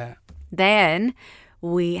nap. Yeah. Then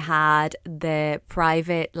we had the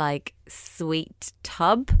private, like, sweet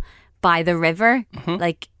tub by the river,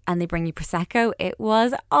 like, and they bring you Prosecco. It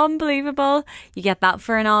was unbelievable. You get that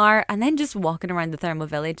for an hour, and then just walking around the Thermal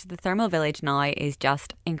Village. The Thermal Village now is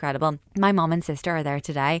just incredible. My mom and sister are there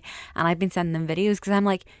today, and I've been sending them videos because I'm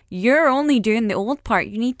like, "You're only doing the old part.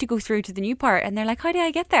 You need to go through to the new part." And they're like, "How do I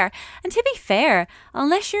get there?" And to be fair,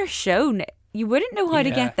 unless you're shown, you wouldn't know how to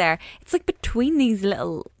Yeah. get there. It's like between these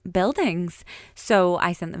little buildings. So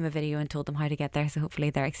I sent them a video and told them how to get there. So hopefully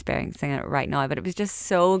they're experiencing it right now. But it was just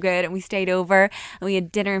so good. And we stayed over and we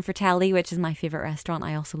had dinner in Fratelli, which is my favourite restaurant.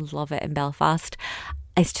 I also love it in Belfast.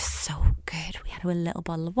 It's just so good. We had a little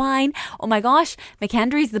bottle of wine. Oh my gosh,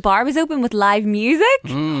 McKendry's, the bar was open with live music.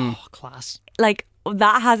 Oh, class. Like,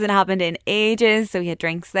 that hasn't happened in ages. So we had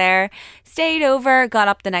drinks there, stayed over, got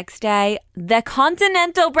up the next day. The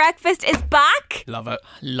continental breakfast is back. Love it.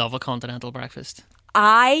 Love a continental breakfast.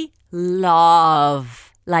 I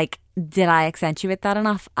love, like, did I accentuate that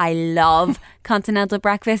enough? I love continental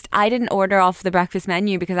breakfast. I didn't order off the breakfast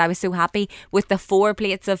menu because I was so happy with the 4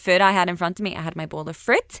 plates of food I had in front of me. I had my bowl of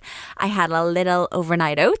fruit. I had a little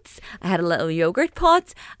overnight oats. I had a little yogurt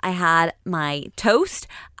pot. I had my toast.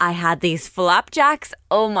 I had these flapjacks.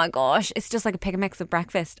 Oh my gosh. It's just like a pick and mix of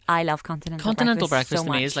breakfast. I love Continental breakfast so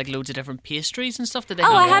to me much. is like loads of different pastries and stuff that they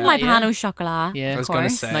Oh, I have had in my that, pan au chocolat. Yeah. I was of going to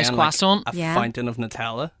course. say. Nice and, croissant. Like, a Yeah. fountain of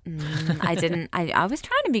Nutella. I didn't. I was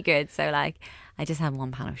trying to be good, so like I just had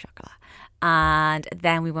one pan au chocolat, and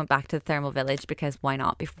then we went back to the Thermal Village because why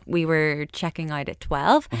not? We were checking out at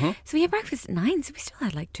 12, so we had breakfast at 9, so we still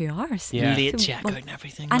had like 2 hours. Yeah. Late So, checkout well, and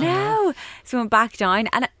everything. I know. So we went back down,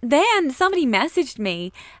 and then somebody messaged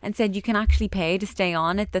me and said you can actually pay to stay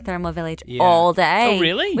on at the Thermal Village Yeah. all day. Oh,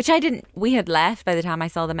 really? Which I didn't. We had left by the time I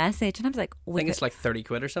saw the message, and I was like, I think it's like 30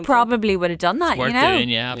 quid or something. probably would have done that, worth you know? doing,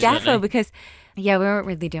 yeah, absolutely. Defo, because yeah, we weren't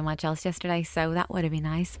really doing much else yesterday, so that would have been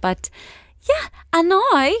nice. But yeah, and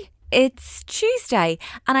now it's Tuesday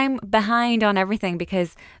and I'm behind on everything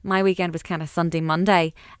because my weekend was kind of Sunday,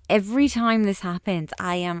 Monday. Every time this happens,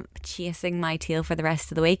 I am chasing my tail for the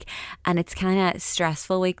rest of the week. And it's kind of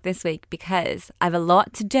stressful week this week because I have a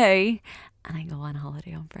lot to do and I go on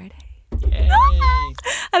holiday on Friday. Yay.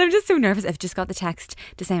 And I'm just so nervous. I've just got the text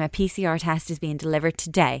to say my PCR test is being delivered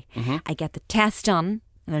today. I get the test done.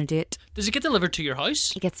 I'm going to do it. Does it get delivered to your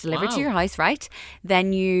house? It gets delivered Wow. to your house, right?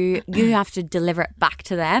 Then you have to deliver it back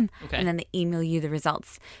to them, Okay. and then they email you the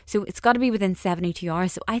results. So it's got to be within 72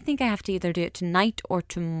 hours. So I think I have to either do it tonight or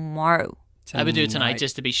tomorrow. I would do it tonight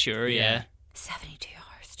just to be sure, yeah. 72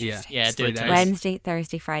 hours. Yeah. Tuesday. Yeah, It's do 3 it days. tonight. Wednesday,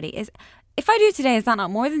 Thursday, Friday. If I do it today, is that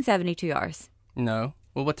not more than 72 hours No.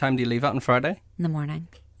 Well, what time do you leave out on Friday? in the morning?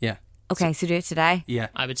 Yeah. Okay, so do it today. Yeah.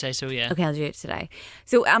 I would say so, yeah. Okay, I'll do it today.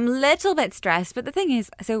 So I'm a little bit stressed, but the thing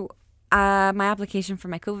is, my application for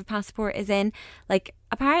my COVID passport is in. Like,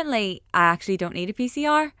 apparently, I actually don't need a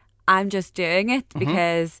PCR. I'm just doing it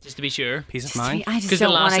because Just to be sure. Peace of mind. I 'Cause just the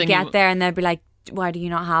don't last want to thing get you- there and they'll be like, why do you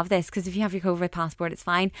not have this? Because if you have your COVID passport, it's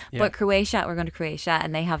fine. Yeah. But Croatia, we're going to Croatia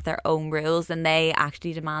and they have their own rules and they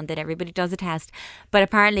actually demand that everybody does a test. But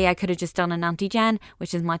apparently I could have just done an antigen,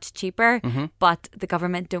 which is much cheaper. But the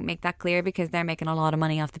government don't make that clear because they're making a lot of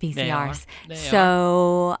money off the PCRs. They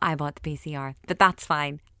So I bought the PCR. But that's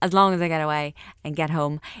fine. As long as I get away and get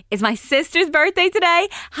home. It's my sister's birthday today.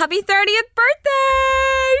 Happy 30th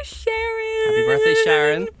birthday, Sharon. Happy birthday,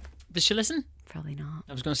 Sharon. Does she listen? Probably not.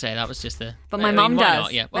 I was going to say that was just the. But my I mean, mum why does.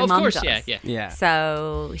 not? Yeah. My Well, of mum course, does. yeah, yeah. Yeah.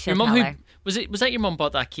 So she'll Your mum tell who her. was that your mum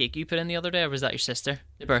bought that cake you put in the other day, or was that your sister?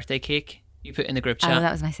 The birthday cake you put in the group Oh, chat.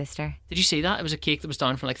 that was my sister. Did you see that? It was a cake that was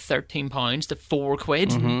down from like £13 to £4.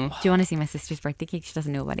 Do you want to see my sister's birthday cake? She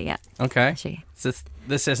doesn't know about it yet. Okay. She.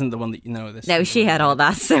 This isn't the one that you know. This. No, is she the one- had all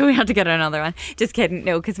that, so we had to get her another one. Just kidding.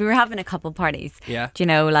 No, because we were having a couple parties. Yeah. Do you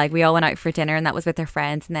know, like we all went out for dinner and that was with her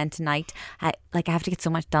friends. And then tonight, I have to get so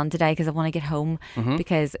much done today because I want to get home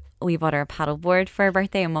because we bought her a paddleboard for her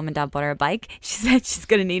birthday and mum and dad bought her a bike. She said she's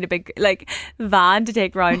going to need a big van to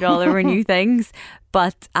take around all of her new things.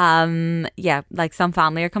 But yeah, like some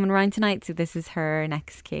family are coming around tonight. So this is her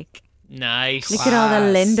next cake. Nice. Look at all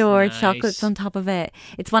the Class. Lindor Nice. chocolates on top of it.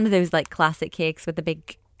 It's one of those like classic cakes with the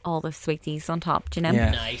big all the sweeties on top, do you know?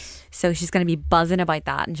 Yeah. Nice. So she's going to be buzzing about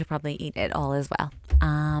that and she'll probably eat it all as well.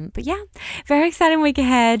 But yeah, very exciting week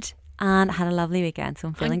ahead and I had a lovely weekend, so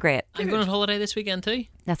I'm feeling great. I'm going on holiday this weekend too.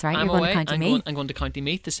 That's right, I'm you're going away. to County I'm Meath. going to County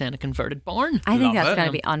Meath to stay in a converted barn. I think Love that's it. going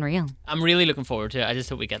to be unreal. I'm really looking forward to it. I just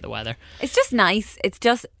hope we get the weather. It's just nice. It's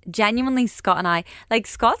just genuinely Scott and I. Like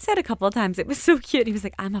Scott said a couple of times, it was so cute. He was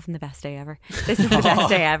like, "I'm having the best day ever. This is the best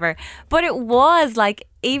day ever." But it was like,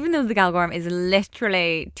 even though the Galgorm is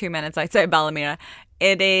literally 2 minutes outside Ballymena,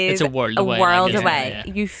 it is It's a world away, like, isn't it? away.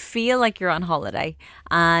 Yeah. You feel like you're on holiday,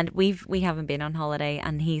 and we haven't been on holiday,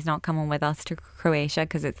 and he's not coming with us to Croatia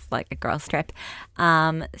because it's like a girls' trip.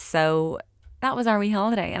 So that was our wee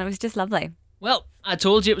holiday, and it was just lovely. Well, I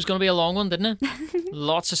told you it was going to be a long one, didn't it?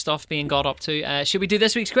 Lots of stuff being got up to. Should we do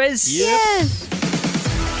this week's quiz? Yes.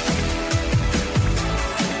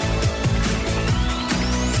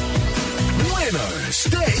 Winner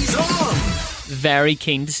stays on. Very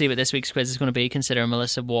keen to see what this week's quiz is going to be, considering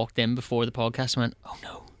Melissa walked in before the podcast and went, "Oh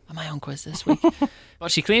no, am I on quiz this week?"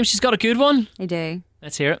 But she claims she's got a good one. I do.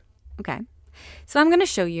 Let's hear it. Okay. So I'm going to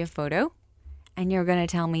show you a photo and you're going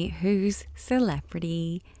to tell me whose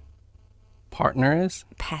celebrity Partner is.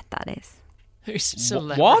 pet that is. Who's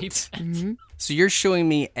celebrity? What? So you're showing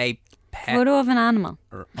me a pet. Photo of an animal.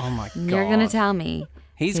 Oh my god. You're going to tell me.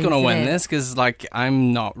 He's whose gonna it win is. this because like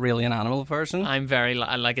I'm not really an animal person. I'm very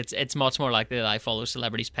like it's much more likely that I follow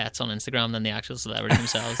celebrities' pets on Instagram than the actual celebrities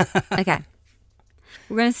themselves. Okay.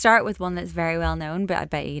 We're going to start with one that's very well known, but I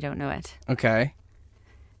bet you don't know it. Okay.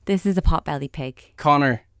 This is a potbelly pig.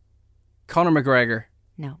 Conor McGregor.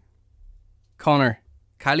 No. Connor.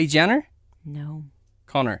 Kylie Jenner. No.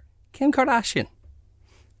 Connor. Kim Kardashian.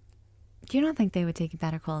 Do you not think they would take a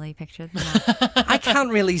better quality picture than that? I can't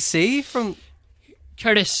really see from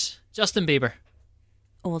Curtis, Justin Bieber,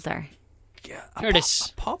 Older.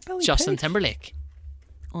 Curtis, Potbelly Justin pig. Timberlake,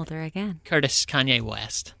 Older again. Curtis, Kanye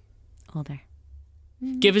West. Older.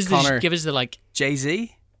 Give us Connor. the like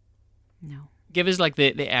Jay-Z. No. give us like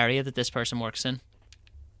the area that this person works in.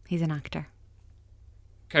 He's an actor.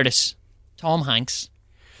 Curtis, Tom Hanks,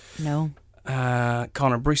 No.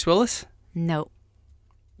 Connor. Bruce Willis. No.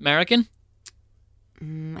 American.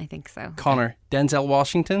 I think so. Connor. Denzel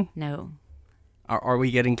Washington. No. Are we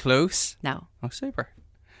getting close? No. Oh, super.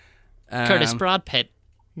 Curtis, Brad Pitt.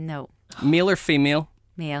 No. Male or female?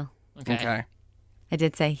 Male. Okay. Okay. I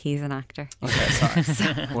did say he's an actor. Okay,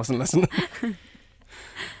 sorry. Wasn't listening.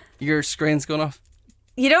 Your screen's going off.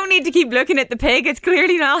 You don't need to keep looking at the pig. It's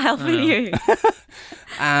clearly not helping you.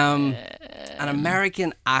 An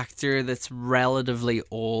American actor that's relatively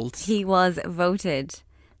old. He was voted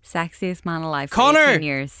sexiest man alive for Connor! 18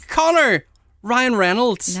 years. Connor! Ryan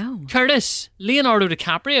Reynolds. No. Curtis, Leonardo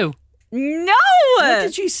DiCaprio. No! What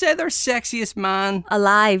did you say their sexiest man?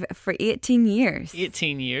 Alive for 18 years.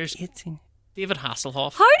 18 years. 18. David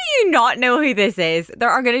Hasselhoff. How do you not know who this is? There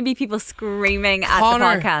are going to be people screaming at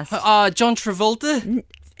Connor. the podcast. John Travolta.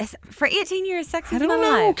 For 18 years, sexiest I don't man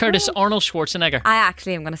know. alive. Curtis, Arnold Schwarzenegger. I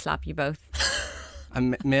actually am going to slap you both.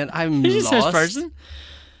 I'm Who's this lost. person?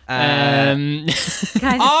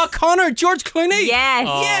 Connor, George Clooney. Yes.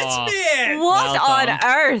 Yes, man. What Well on done.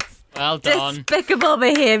 earth? Well done. Despicable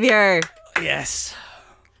behaviour. Yes.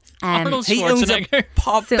 Arnold He owns a Schwarzenegger.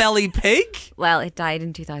 pot-belly pig. Well, it died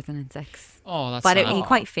in 2006. Oh, that's But sad. he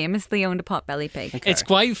quite famously owned a potbelly pig. Okay. It's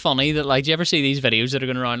quite funny that, like, do you ever see these videos that are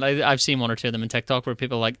going around? Like, I've seen one or two of them in TikTok where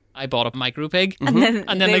people are like, I bought a micro pig. And then,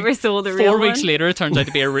 And then they like, were sold a 4 real weeks one. later, it turns out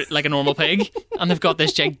to be like a normal pig. And they've got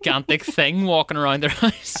this gigantic thing walking around their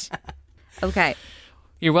house. Okay.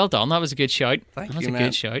 You're well done. That was a good shout. Thank That was you, a man.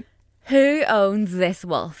 good shout. Who owns this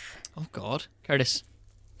wolf? Oh, God. Curtis.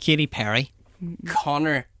 Katy Perry.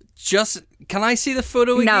 Connor. Can I see the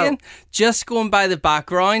photo No. again? Just going by the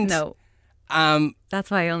background. No.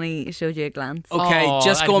 That's why I only showed you a glance. Okay, Oh,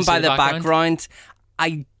 just I going didn't see by the the background.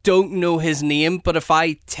 I don't know his name, but if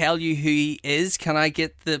I tell you who he is, can I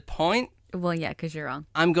get the point? Well, yeah, because you're wrong.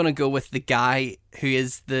 I'm going to go with the guy who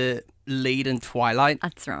is the lead in Twilight.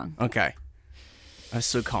 That's wrong. Okay. I was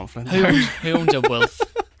so confident. Who owns a wolf?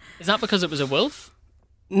 Is that because it was a wolf?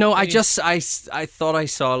 No, I thought I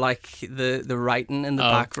saw like the writing in the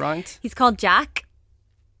Oh. background. He's called Jack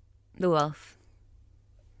the wolf.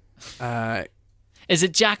 Is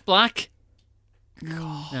it Jack Black?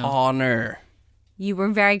 Connor. You were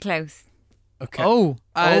very close. Okay. Oh.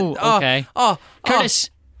 Okay. Oh, Curtis.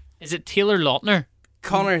 Is it Taylor Lautner?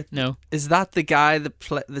 Connor. No. Is that the guy the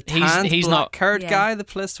tanned he's not- black-haired Yeah. guy that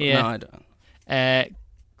plays? Yeah. No, I don't.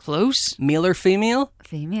 Close? Male or female?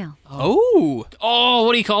 Female. Oh, Oh,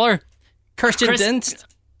 what do you call her? Kirsten Chris- Dunst.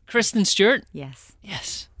 Kristen Stewart? Yes.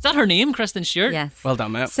 Yes. Is that her name, Kristen Stewart? Yes. Well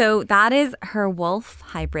done, mate. So that is her wolf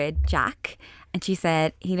hybrid, Jack. And she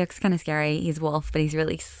said, he looks kind of scary. He's wolf, but he's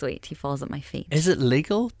really sweet. He falls at my feet. Is it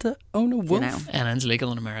legal to own a wolf? know. And it's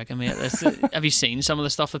legal in America, mate. Have you seen some of the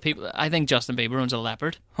stuff that people... I think Justin Bieber owns a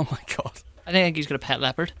leopard. Oh my god. I think he's got a pet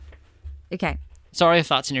leopard. Okay. Sorry if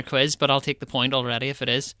that's in your quiz, but I'll take the point already if it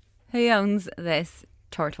is. Who owns this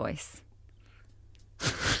tortoise?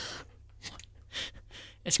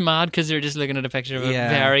 It's mad because they're just looking at a picture of Yeah. a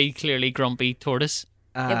very clearly grumpy tortoise.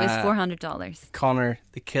 It was $400. Connor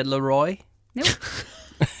the Kid Leroy. Nope.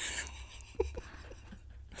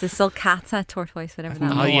 It's a sulcata tortoise, whatever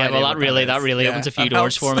that Oh No is. yeah, idea well what that that is. really Yeah, opens a few that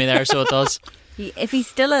doors helps. for me there, so it does. If he's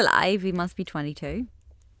still alive, he must be 22.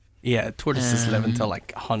 Yeah, tortoises live until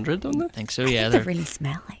like 100, don't I they? think so. Yeah. They're They're... really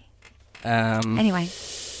smelly. Um, Anyway,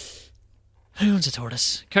 Who owns a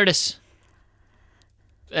tortoise? Curtis.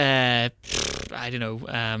 I don't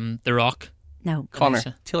know. The Rock. no, Connor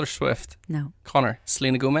so. Taylor Swift. no, Connor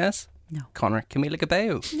Selena Gomez. no, Connor Camila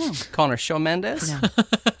Cabello. no, Connor Shawn Mendes. no.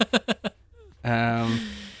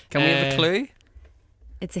 Can we have a clue?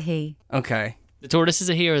 It's a he. Okay. The tortoise is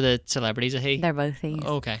a he or the celebrity's a he? They're both he's.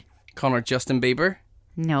 Okay. Connor Justin Bieber.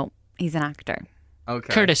 No, he's an actor.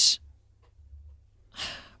 Okay. Curtis.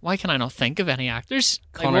 Why can I not think of any actors?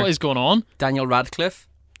 Like, Connor. what is going on? Daniel Radcliffe.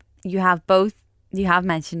 You have both. You have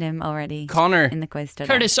mentioned him already Connor. in the quiz today.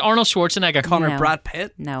 Curtis, Arnold Schwarzenegger. Connor No. Brad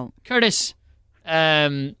Pitt. No, Curtis.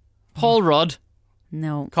 Paul Rudd.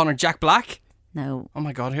 no, Connor Jack Black. no, Oh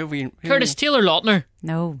my god, who have we? Curtis Taylor Lautner.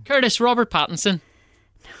 no. Curtis Robert Pattinson.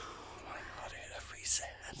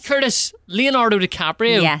 Curtis Leonardo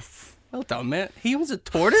DiCaprio. Yes. Well done, mate. He was a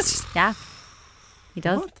tortoise. Yeah. He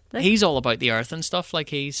does. What? Look. He's all about the earth and stuff. Like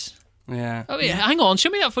he's. Yeah. Oh yeah. Hang on. Show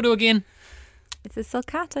me that photo again. It's a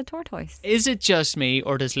sulcata tortoise. Is it just me,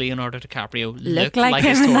 or does Leonardo DiCaprio Look look like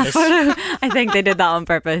his him in that tortoise? photo. I think they did that on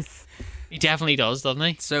purpose. He definitely does, doesn't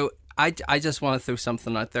he? So I just want to throw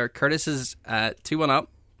something out there. Curtis is 2-1 up.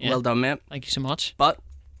 Yeah. Well done, mate. Thank you so much. But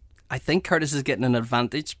I think Curtis is getting an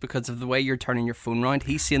advantage because of the way you're turning your phone around.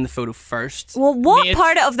 He's seeing the photo first. Well, what Mate.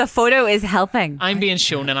 part of the photo is helping? I'm being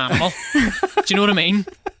shown an animal. Do you know what I mean?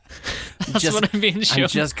 That's Just- what I'm being shown. I'm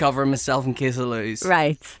just covering myself in case I lose.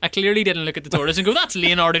 Right. I clearly didn't look at the tortoise and go, that's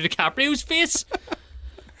Leonardo DiCaprio's face.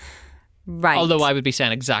 Right. Although I would be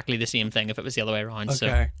saying exactly the same thing if it was the other way around. So.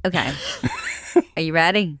 Okay. Okay. Are you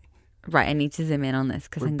ready? Right, I need to zoom in on this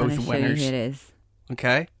because We're I'm going to both show you winners. who it is.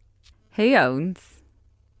 Okay. Who owns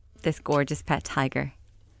this gorgeous pet tiger?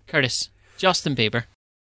 Curtis, Justin Bieber.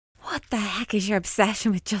 What the heck is your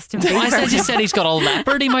obsession with Justin I Bieber? just said he's got a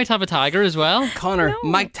leopard. He might have a tiger as well. Connor,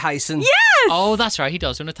 Mike Tyson. Oh, that's right. He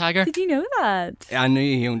does own a tiger. Did you know that? I knew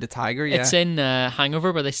he owned a tiger, yeah. It's in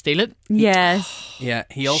Hangover where they steal it. Yes. Yeah,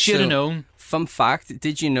 he also... Should have known. Fun fact,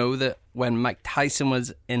 did you know that when Mike Tyson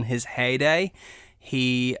was in his heyday,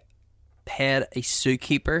 he paid a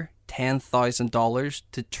zookeeper $10,000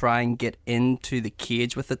 to try and get into the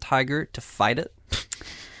cage with the tiger to fight it?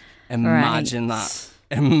 Imagine that.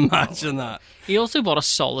 Imagine that. He also bought a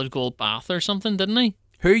solid gold bath or something, didn't he?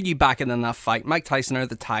 Who are you backing in that fight, Mike Tyson or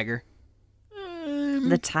the tiger?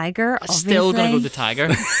 The tiger, obviously. Still gonna go with the tiger.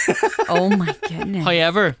 Oh my goodness.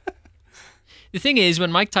 However, the thing is,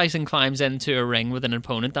 when Mike Tyson climbs into a ring with an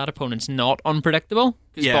opponent, that opponent's not unpredictable.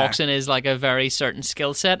 Because Yeah. boxing is like a very certain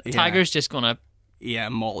skill set. Yeah. Tiger's just gonna, Yeah,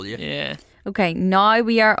 maul you. yeah. Okay, now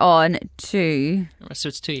we are on to... So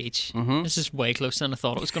it's 2 each. Mm-hmm. This is way closer than I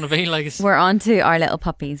thought it was gonna be. Like, it's, We're on to our little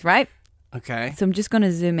puppies, right? Okay. So I'm just going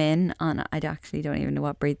to zoom in on... I actually don't even know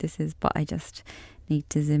what breed this is, but I just need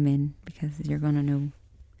to zoom in because you're going to know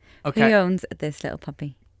who Okay. owns this little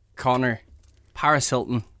puppy. Connor. Paris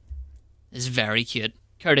Hilton. it's very cute.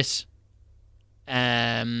 Curtis.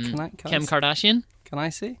 Can I Kim Kardashian. Can I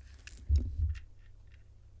see?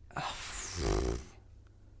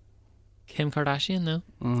 Kim Kardashian, no.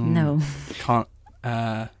 No.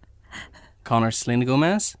 Connor Selena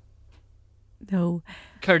Gomez. No.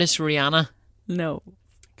 Curtis Rihanna. No.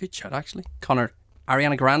 Good shot, actually. Connor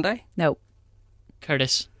Ariana Grande. No.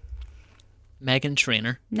 Curtis. Megan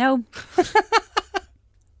Trainor. No.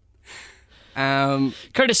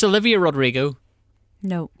 Curtis Olivia Rodrigo.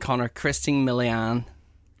 No. Connor Christine Milian.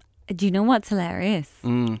 Do you know what's hilarious?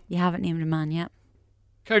 Mm. You haven't named a man yet.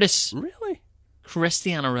 Curtis Really?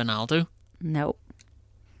 Cristiano Ronaldo. No.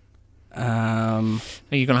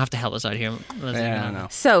 You're gonna have to help us out here. Yeah, I know.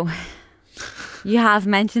 So, you have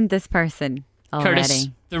mentioned this person already. Curtis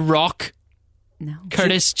The Rock. No.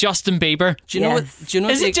 Curtis Justin Bieber. Do you know what? Yes. Do you know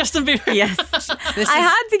Is the, it Justin Bieber? Yes. this I is,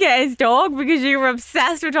 had to get his dog because you were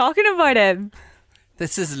obsessed with talking about him.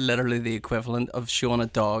 This is literally the equivalent of showing a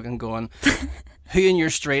dog and going, "Who in your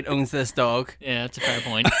street owns this dog?" Yeah, that's a fair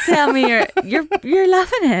point. Tell me you're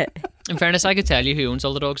laughing at it. In fairness, I could tell you who owns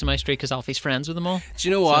all the dogs in my street because Alfie's friends with them all. Do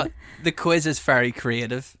you know what? The quiz is very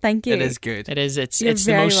creative. Thank you. It is good. It is. It's You're it's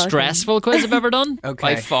the very most welcome. stressful quiz I've ever done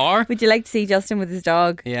Okay. by far. Would you like to see Justin with his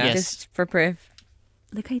dog? Yeah. Yes. Just for proof.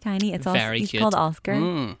 Look how tiny it's. Very He's cute. called Oscar.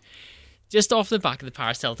 Mm. Just off the back of the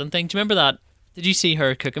Paris Hilton thing. Do you remember that? Did you see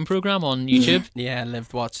her cooking program on YouTube? Yeah, I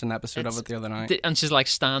lived watched an episode of it the other night. And she's like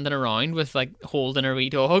standing around with like holding her wee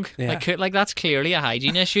dog. Yeah. Like that's clearly a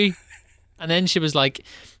hygiene issue. And then she was like,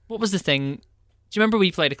 what was the thing? Do you remember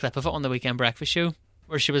we played a clip of it on the Weekend Breakfast Show?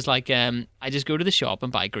 Where she was like, I just go to the shop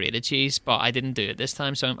and buy grated cheese, but I didn't do it this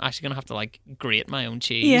time, so I'm actually going to have to like grate my own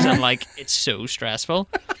cheese. Yeah. And like, it's so stressful.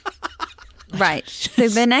 Right. So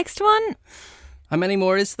the next one, How many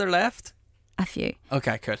more is there left? a few.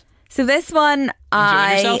 Okay, good. So this one,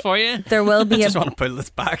 Enjoying yourself, are you? there will I be just a want to pull this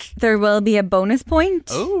back. there will be a bonus point.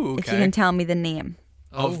 Oh, If you okay. can tell me the name.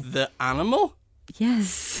 Of the animal?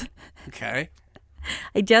 Yes. Okay.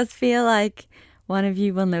 I just feel like one of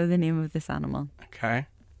you will know the name of this animal. Okay.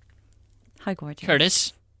 How gorgeous.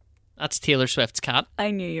 Curtis. That's Taylor Swift's cat.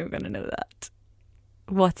 I knew you were going to know that.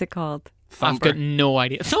 What's it called? Thumper. I've got no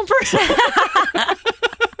idea. Thumper.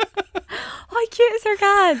 How cute is her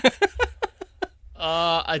cat?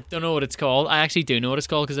 I don't know what it's called. I actually do know what it's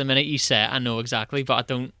called because the minute you say it, I know exactly, but I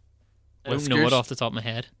don't know it Whiskers? off the top of my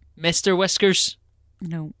head. Mr. Whiskers.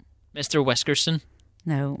 No. Mr. Whiskerson.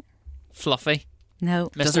 No. Fluffy. No.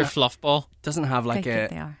 Mr. Doesn't- Fluffball. Doesn't have like How cute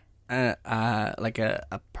they are.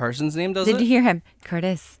 a person's name, does Did it? you hear him?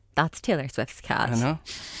 Curtis, that's Taylor Swift's cat. I know.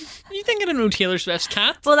 You think I don't know Taylor Swift's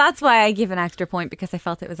cat? Well, that's why I give an extra point because I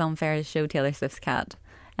felt it was unfair to show Taylor Swift's cat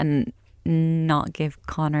and not give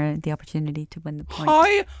Connor the opportunity to win the point.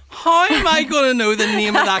 How am I going to know the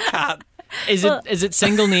name of that cat? Is it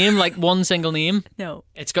single name, like one single name? No.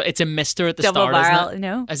 It's a Mr. at the Double start, barrel, isn't it?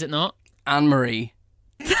 no. Is it not? Anne Marie.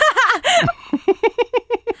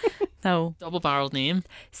 No. Double barreled name.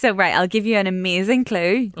 So, right, I'll give you an amazing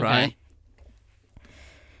clue. Okay. Right.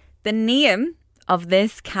 The name of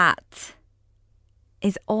this cat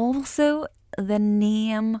is also the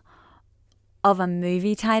name of a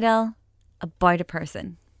movie title about a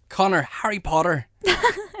person. Connor, Harry Potter.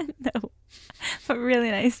 No. But really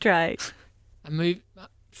nice try. A movie.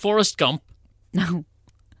 Forrest Gump. No.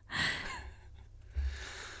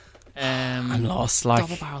 I'm lost. Like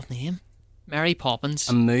Double barreled name. Mary Poppins.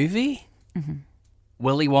 a movie.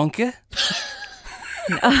 Willy Wonka.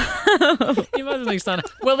 You imagine like standing,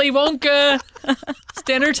 Willy Wonka. It's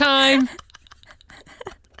dinner time.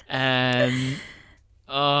 I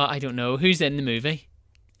don't know. Who's in the movie?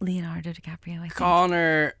 Leonardo DiCaprio, I think.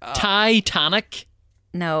 Connor. Titanic.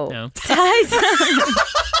 No. No.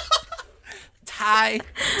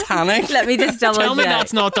 Titanic. Let me just double Tell me check.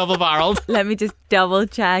 that's not double-barreled. Let me just double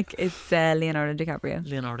check. It's Leonardo DiCaprio.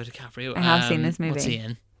 Leonardo DiCaprio. I have seen this movie. What's he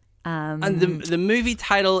in? And the movie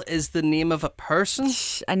title is the name of a person?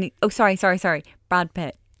 Sorry. Brad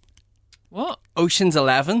Pitt. What? Ocean's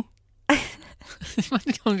 11.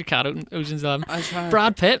 Ocean's 11. I'm trying.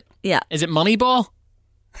 Brad Pitt. Yeah. Is it Moneyball?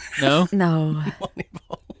 No. No.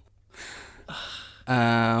 Moneyball.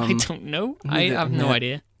 I don't know. I have no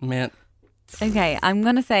idea. Man. Okay, I'm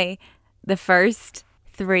going to say the first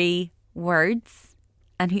 3 words,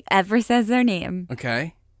 and whoever says their name,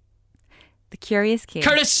 Okay. The Curious Case.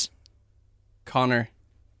 Curtis. Connor.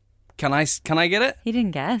 Can I get it? He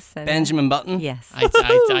didn't guess. So Benjamin Button. Yes.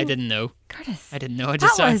 I didn't know. Curtis. I didn't know. I That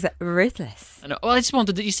just was ruthless. I know. Well, I just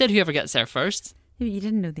wanted to, you said whoever gets there first. You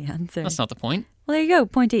didn't know the answer. That's not the point. Well, there you go.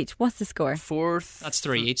 Point each. What's the score? 4th. That's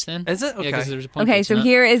 3 each then. Is it? Yeah, Okay. because there's a point Okay, each so in it.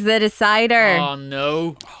 here is the decider. Oh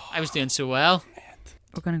no. I was doing so well.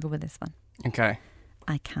 We're going to go with this one. Okay.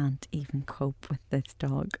 I can't even cope with this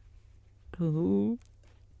dog. Ooh.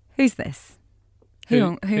 Who's this?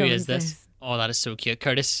 Who Who is owns this? Oh, that is so cute.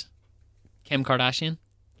 Curtis. Kim Kardashian.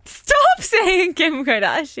 Stop saying Kim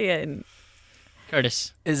Kardashian.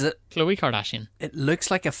 Curtis. Is it? Khloe Kardashian. It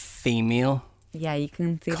looks like a female Yeah, you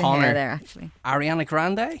can see the Connor. hair there, actually. Ariana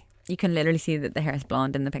Grande. You can literally see that the hair is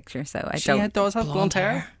blonde in the picture, so I She don't... does have blonde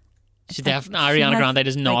hair. She definitely. Ariana has, Grande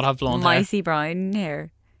does not like, have blonde hair. Micey brown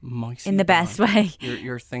hair. Mousy In the best blonde. way.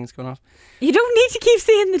 Your thing's going off. You don't need to keep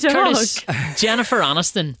seeing the dog. Curtis. Jennifer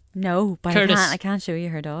Aniston. No, but Curtis. I can't show you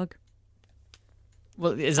her dog.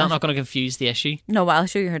 Well, is that not going to confuse the issue? No, but I'll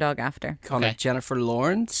show you her dog after. Connor. Okay. Jennifer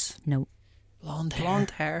Lawrence. No. Blonde hair.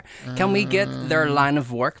 Blonde hair. Can we get their line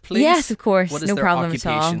of work, please? Yes, of course. What is No their problem at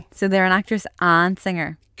all. occupation? So they're an actress and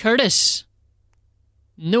singer. Curtis.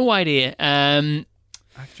 No idea.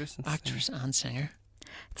 Actress and Actress and singer.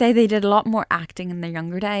 I'd say they did a lot more acting in their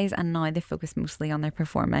younger days, and now they focus mostly on their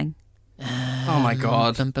performing. Oh my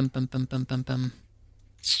God. Bum, bum, bum, bum, bum, bum, bum.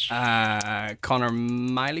 Connor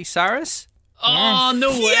Miley Cyrus. Oh,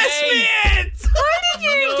 no way. Yes, mate! How did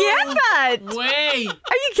you get that? Way.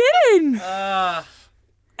 Are you kidding?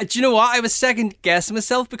 Do you know what? I was second guessing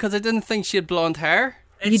myself because I didn't think she had blonde hair.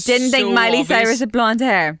 You didn't think Miley Cyrus had blonde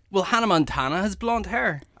hair? Well, Hannah Montana has blonde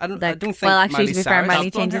hair. I don't think. Well, actually, Miley to be fair, Cyrus Miley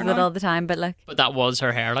has blonde changes hair it now. all the time, but look. But that was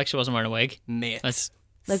her hair. Like, she wasn't wearing a wig. Mate, That's.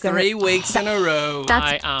 Look at 3 it. weeks in a row.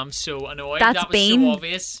 That's- I am so annoyed. That's That was Bean. so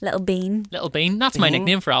obvious. Little Bean. Little Bean. That's my Bean.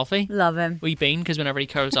 nickname for Alfie. Love him. Wee Bean, because whenever he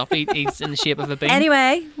curls up, he's in the shape of a bean.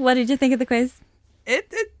 Anyway, what did you think of the quiz? It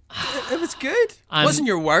was good. Wasn't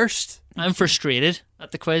your worst. I'm frustrated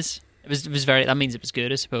at the quiz. It was very. That means it was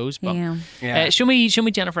good, I suppose. But Yeah. Yeah. show me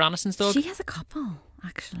Jennifer Aniston's dog. She has a couple,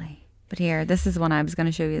 actually. But here, this is one I was going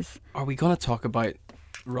to show you. Are we going to talk about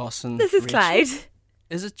Ross and This is Rachel? Clyde.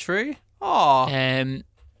 Is it true? Oh,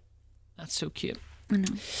 That's so cute. I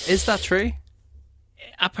know. is that true?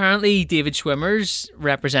 Apparently, David Schwimmer's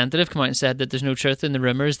representative came out and said that there's no truth in the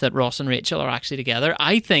rumours that Ross and Rachel are actually together.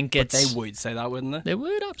 I think But it's. they would say that, wouldn't they? They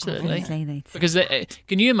would, absolutely. Obviously, they'd say Because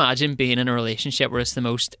can you imagine being in a relationship where it's the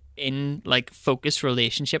most focused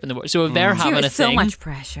relationship in the world? So if they're having a so thing, much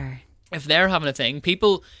pressure. if they're having a thing,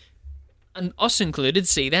 people, and us included,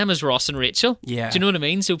 see them as Ross and Rachel. Yeah. Do you know what I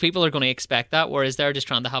mean? So people are going to expect that, whereas they're just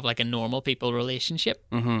trying to have like a normal people relationship.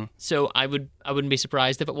 Mm-hmm. So I wouldn't be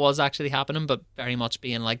surprised if it was actually happening, but very much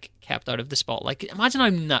being like kept out of the spotlight.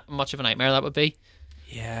 Imagine how much of a nightmare that would be.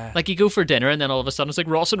 Yeah. Like you go for dinner and then all of a sudden it's like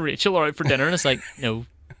Ross and Rachel are out for dinner, and it's like no,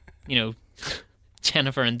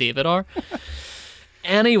 Jennifer and David are.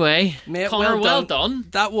 Anyway, Mate, Connor, well done.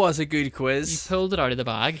 That was a good You quiz. pulled it out of the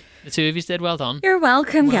bag. The two of you did well done. You're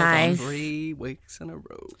welcome, Well guys. 3 weeks in a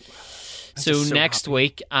row. So just so next happy.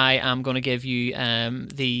 week I am going to give you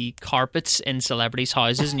the carpets in celebrities'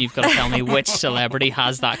 houses, and you've got to tell me which celebrity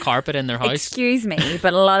has that carpet in their house. Excuse me,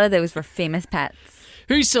 but a lot of those were famous pets.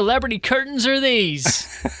 Whose celebrity curtains are these?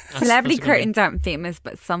 Celebrity that's gonna be- curtains aren't famous,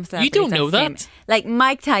 but some celebrities don't are know that? famous. Like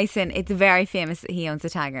Mike Tyson, it's very famous that he owns a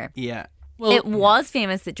tiger. Yeah. Well, It was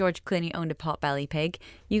famous that George Clooney owned a potbelly pig.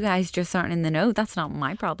 You guys just aren't in the know. That's not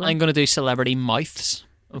my problem. I'm going to do celebrity mouths.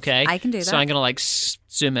 Okay, I can do So that. I'm going to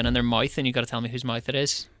zoom in on their mouth, and you've got to tell me whose mouth it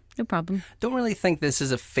is. No problem. Don't really think this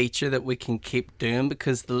is a feature that we can keep doing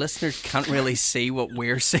because the listeners can't really see what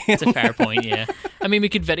we're seeing. It's a fair point, yeah. I mean, we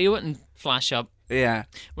could video it and flash up. Yeah.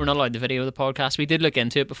 We're not allowed to video the podcast. We did look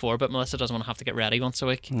into it before, but Melissa doesn't want to have to get ready once a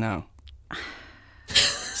week. No.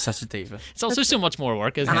 Such a diva. It's also so much more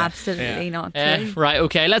work, isn't it? Absolutely not true. Right,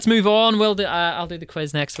 okay, let's move on. I'll do the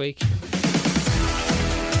quiz next week.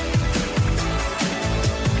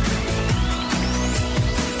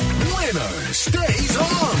 Winner stays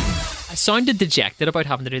on. I sounded dejected about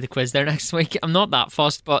having to do the quiz there next week. I'm not that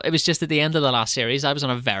fussed, but it was just at the end of the last series, I was on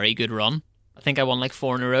a very good run. I think I won like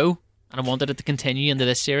 4 in a row, and I wanted it to continue into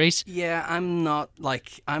this series. Yeah,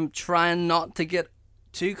 I'm trying not to get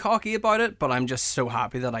too cocky about it, but I'm just so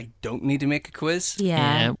happy that I don't need to make a quiz.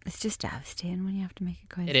 Yeah. It's just devastating when you have to make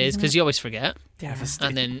a quiz. It is, isn't because you always forget.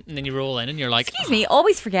 Devastating. And then you roll in and you're like... Excuse me,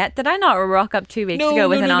 always forget. Did I not rock up 2 weeks ago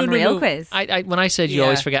with an unreal quiz? When I said you Yeah.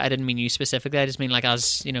 always forget, I didn't mean you specifically. I just mean like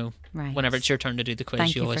as, Right. whenever it's your turn to do the quiz,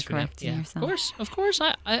 Thank you you always for forget. correcting yourself. Of course.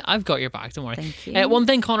 I've got your back, don't worry. Thank you. One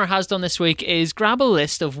thing Connor has done this week is grab a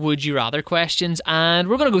list of would you rather questions, and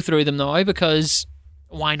we're going to go through them now because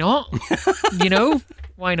why not?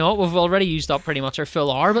 Why not? We've already used up pretty much our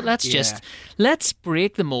full hour, but let's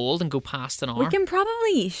break the mold and go past an hour. We can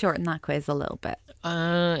probably shorten that quiz a little bit.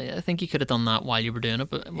 I think you could have done that while you were doing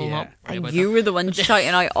it, but we'll not worry And about you were the one shouting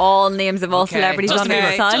out all names of all Okay, celebrities Justin under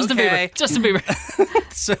the Bieber, sun. Justin Okay. Bieber, Justin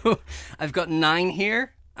Bieber. So I've got 9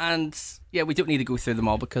 here, and yeah, we don't need to go through them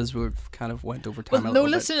all because we've kind of went over time. Well, a no,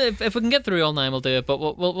 little listen. If we can get through all 9, we'll do it. But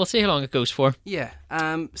we'll see how long it goes for. bit. Yeah.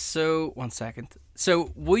 So 1 second.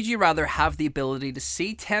 So would you rather have the ability to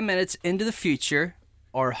see 10 minutes into the future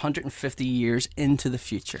or 150 years into the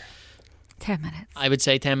future? 10 minutes. I would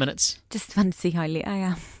say 10 minutes. Just want to see how late I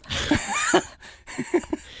am.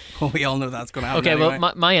 Well, we all know that's going to happen. Okay, anyway.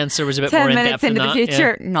 well, my answer was a bit more 10 in minutes depth than into the that.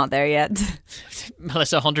 future, not there yet. Yeah.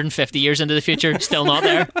 Melissa, 150 years into the future, still not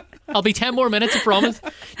there. I'll be 10 more minutes, I promise.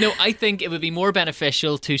 No, I think it would be more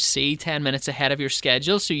beneficial to see 10 minutes ahead of your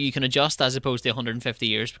schedule so you can adjust as opposed to 150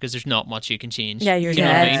 years because there's not much you can change. Yeah, you're You know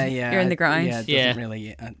what I dead. mean? You're in the ground. Yeah, it doesn't Yeah.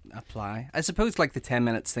 really apply. I suppose like the 10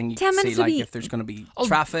 minutes thing, you 10 can see minutes would like be- if there's going to be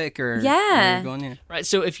traffic or Yeah. where you're going, yeah. Right,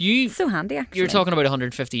 so if you... So handy, actually. You're talking about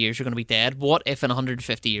 150 years, you're going to be dead. What if in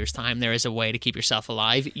 150 years' time there is a way to keep yourself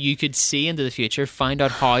alive? You could see into the future, find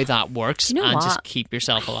out how that works, You know and what? just keep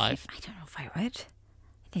yourself alive. I don't know if I would.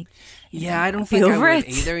 I think. Yeah, I don't Be think I over would it.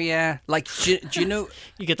 either. Yeah, like do you know?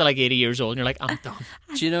 You get to like 80 years old and you're like, I'm done.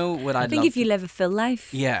 Do you know what I'd I think love if you live a full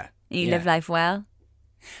life, Yeah, and you yeah. live life well,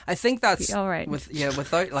 I think that's Be all right.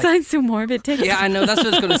 without like. sounds so morbid. Too. Yeah, I know that's what I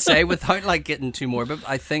was going to say. Without like getting too morbid,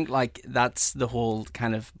 I think like that's the whole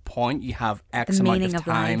kind of point. You have X The amount meaning of of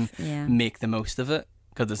time, life, yeah. make the most of it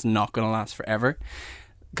because it's not going to last forever.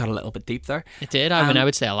 Got a little bit deep there. It did. I mean, I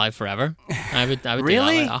would stay alive forever. I would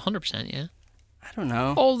Really? do that 100%, yeah. I don't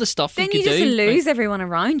know. All the stuff Then you you could just do. lose everyone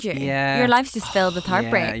around you. Yeah. Your life's just filled with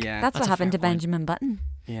heartbreak. yeah. That's That's what a happened to fair point. Benjamin Button.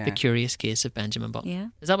 Yeah. The Curious Case of Benjamin Button. Yeah.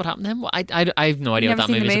 Is that what happened to him? Well, I have no idea You've what never that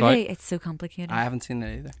seen the movie's movie? about. It's so complicated. I haven't seen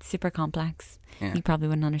it either. It's super complex. Yeah. You probably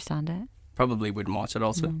wouldn't understand it. Probably wouldn't watch it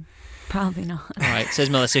also. Probably not. All right, says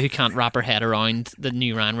Melissa, who can't wrap her head around the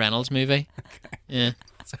new Ryan Reynolds movie. Yeah.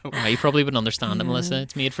 So, All right, you probably wouldn't understand it, Melissa.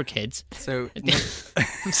 It's made for kids. so,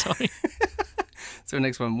 I'm sorry. so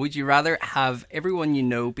next one. Would you rather have everyone you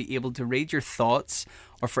know be able to read your thoughts,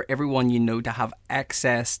 or for everyone you know to have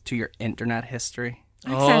access to your internet history?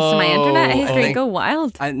 Access to my internet history. think- Go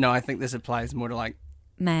wild. I think this applies more to like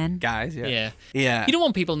Man. guys. Yeah. Yeah. Yeah. You don't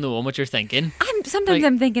want people knowing what you're thinking. Sometimes Like-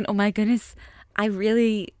 I'm thinking, oh my goodness, I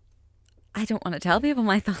don't want to tell people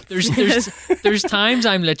my thoughts. There's times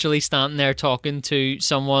I'm literally standing there talking to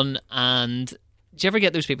someone, and do you ever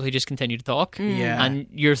get those people who just continue to talk? Yeah. And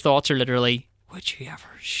your thoughts are literally, would you ever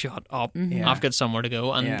shut up? Yeah. I've got somewhere to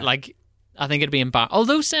go. And Yeah. like, I think it'd be embarrassing.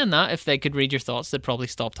 Although saying that, if they could read your thoughts, they'd probably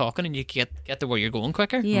stop talking and you could get to where you're going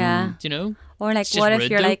quicker. Yeah. Do you know? Or like, It's just what if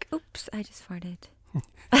rude, you're though. like, oops, I just farted.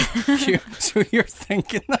 So you're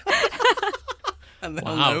thinking that, and they'll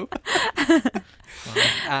Wow. know.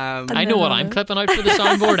 I know what I'm clipping out for the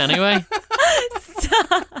soundboard anyway.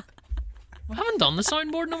 We haven't done the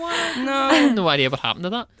soundboard in a while. I have no idea what happened to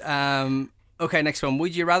that. Okay, next one.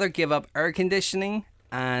 Would you rather give up air conditioning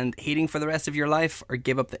and heating for the rest of your life, or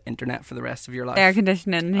give up the internet for the rest of your life? Air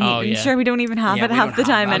conditioning and heat. Oh, I'm yeah. sure we don't even have Yeah, it we half don't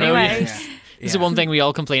the have time that. anyway. Yeah. It's the one thing we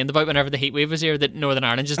all complained about whenever the heat wave was here, that Northern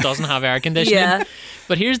Ireland just doesn't have air conditioning. Yeah.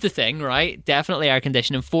 But here's the thing, right? Definitely air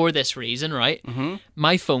conditioning for this reason, right? Mm-hmm.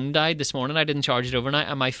 My phone died this morning. I didn't charge it overnight,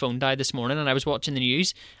 and my phone died this morning, and I was watching the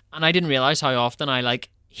news, and I didn't realise how often I like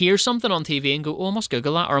hear something on TV and go, oh, I must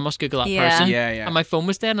Google that, or I must Google that Yeah. person. Yeah, yeah. And my phone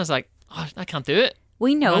was dead, and I was like, oh, I can't do it.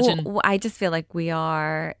 We know. Imagine- I just feel like we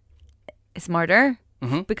are smarter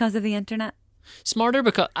Mm-hmm. because of the internet. Smarter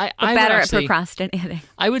because But I would better at actually, procrastinating.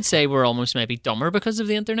 I would say we're almost maybe dumber because of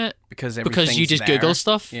the internet. because Because you everything's just there. Google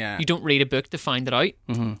stuff. Yeah. You don't read a book to find it out.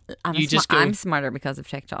 I'm You just go- I'm smarter because of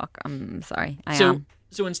TikTok. I'm sorry. I So am.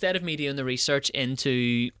 So instead of me doing the research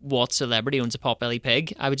into what celebrity owns a potbelly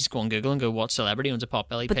pig, I would just go on Google and go, what celebrity owns a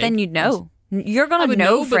potbelly But pig? then you'd know. You're I going to would know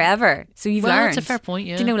know, but- forever. So you've Well, learned. that's a fair point,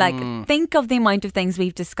 yeah. Do you know, like, think of the amount of things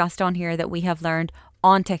we've discussed on here that we have learned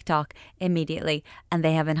on TikTok immediately, and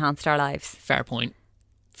they have enhanced our lives. Fair point.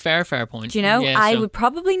 Fair point. Do you know? Yeah, I so would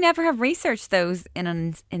probably never have researched those in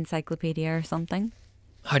an encyclopedia or something.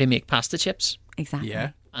 how to make pasta chips. Exactly.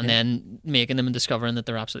 Yeah. And then making them and discovering that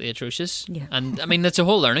they're absolutely atrocious. Yeah. And I mean, that's a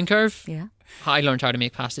whole learning curve. Yeah. I learned how to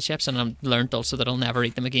make pasta chips, and I learned also that I'll never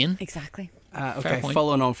eat them again. Exactly. Okay, point.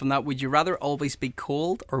 following on from that, would you rather always be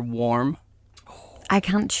cold or warm? I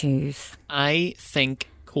can't choose. I think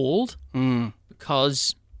cold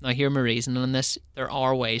because, now hear my reasoning on this, there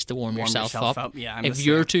are ways to warm yourself up. Yeah, I'm If the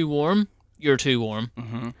you're same. too warm, you're too warm.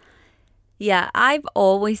 Yeah, I've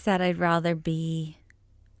always said I'd rather be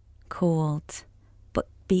cold, but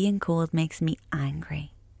being cold makes me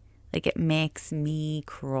angry. Like, it makes me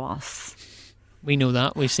cross. We know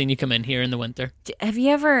that. We've seen you come in here in the winter. Have you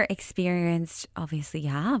ever experienced, obviously you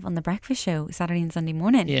have, on the breakfast show, Saturday and Sunday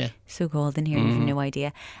morning? Yeah. So cold in here, you have no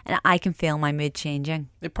idea. And I can feel my mood changing.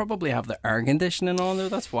 They probably have the air conditioning on though,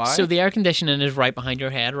 that's why. So the air conditioning is right behind your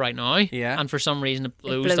head right now. Yeah. And for some reason it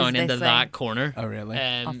blows, blows down into this way. that corner. Oh, really?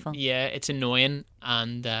 Awful. Yeah, it's annoying.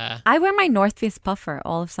 And I wear my North Face puffer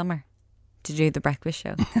all of summer to do the breakfast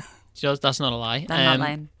show. just, that's not a lie. I'm not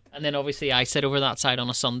lying. And then obviously I sit over that side on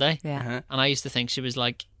a Sunday. Yeah. And I used to think she was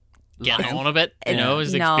like getting Lying. on a bit. You know, it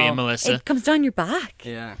was like no, being Melissa. it comes down your back.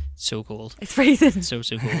 Yeah. So cold. It's freezing. So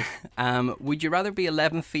cold. Would you rather be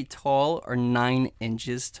 11 feet tall or 9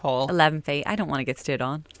 inches tall? 11 feet. I don't want to get stood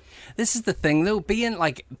on. This is the thing though,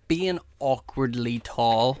 being awkwardly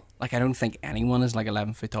tall. Like, I don't think anyone is like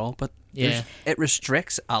 11 feet tall, but Yeah. it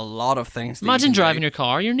restricts a lot of things. that you Imagine can do. driving your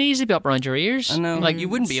car. Your knees would be up around your ears. I know. Like You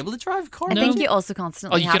wouldn't be able to drive a car. I think you also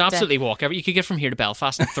constantly Oh, you have could to, absolutely walk every. You could get from here to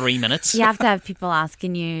Belfast in 3 minutes. you have to have people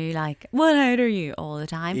asking you, like, what height are you all the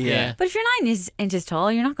time? Yeah. But if you're 9 inches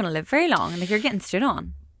tall, you're not going to live very long. Like, you're getting stood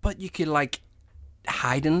on. But you could like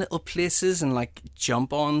hide in little places and like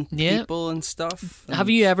jump on Yeah. people and stuff.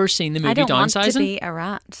 Have you ever seen the I movie don't want to Downsizing? be a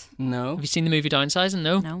rat. No. Have you seen the movie Downsizing?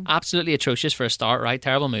 No? No. Absolutely atrocious for a start, right?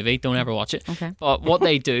 Terrible movie. Don't ever watch it. Okay. But what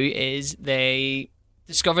they do is they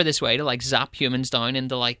discover this way to like zap humans down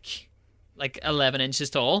into like 11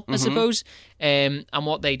 inches tall, I suppose. And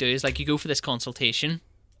what they do is like you go for this consultation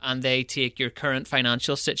and they take your current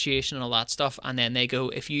financial situation and all that stuff, and then they go,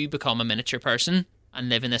 if you become a miniature person and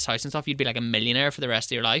live in this house and stuff, you'd be like a millionaire for the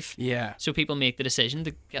rest of your life. Yeah. So people make the decision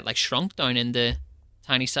to get like shrunk down into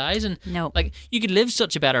tiny size, and No. like you could live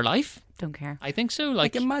such a better life. Don't care. I think so.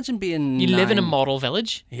 Like, Like imagine being you live in a 9. model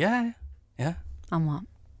village. Yeah. Yeah. On what?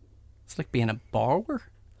 It's like being a borrower.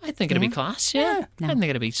 I think it'd be class. Yeah, No. I think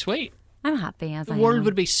it'd be sweet. I'm happy as The I world am.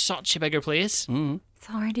 would be such a bigger place. It's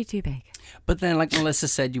already too big. But then, like Melissa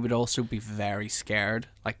said, you would also be very scared,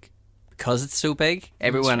 like because it's so big.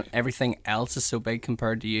 Everything else is so big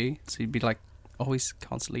compared to you, so you'd be like always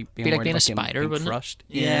constantly being Be like worried being a about spider, being wouldn't crushed.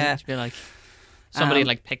 it? Yeah, It'd be like somebody would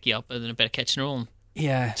like pick you up in a bit of kitchen roll and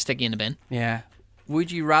yeah, stick you in the bin. yeah.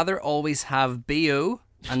 Would you rather always have BO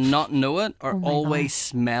and not know it, or my always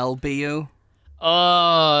smell BO?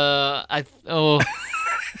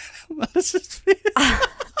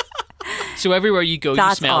 So everywhere you go, you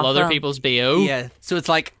That's smell other awful. people's BO. Yeah, so it's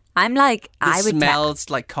like I'm like, the I would smells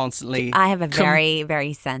like constantly. I have a very,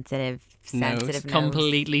 very sensitive Nose. nose.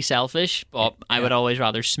 Completely selfish, but I would always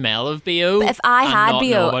rather smell of BO. But if I and had not know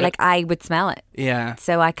BO, about like it. I would smell it. Yeah.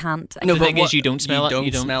 So I can't. The thing is, you don't smell it. You You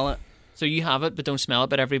don't don't. smell it. So you have it, but don't smell it.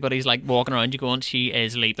 But everybody's like walking around you going, "She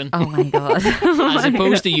is leaping," Oh my god. as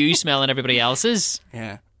opposed to you smelling everybody else's.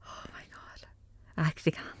 Yeah. I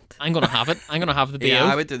actually can't. I'm gonna have it. I'm gonna have the BO. Yeah,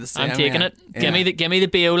 I would do the same. I'm taking yeah. it. Give me the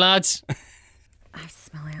BO, lads. I have to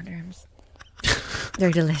smell my underarms.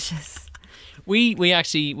 They're delicious. We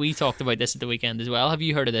talked about this at the weekend as well. Have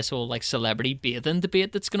you heard of this whole like celebrity bathing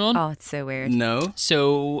debate that's going on? Oh, it's so weird. No.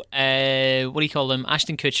 So, what do you call them?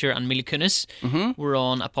 Ashton Kutcher and Mila Kunis were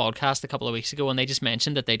on a podcast a couple of weeks ago, and they just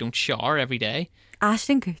mentioned that they don't shower every day.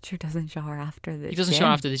 Ashton Kutcher doesn't shower after the He doesn't gym.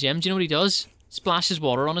 shower after the gym. Do you know what he does? Splashes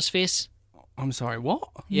water on his face. I'm sorry. What?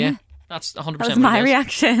 Yeah, that's 100%. That was my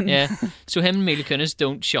reaction. Yeah. So him and Mila Kunis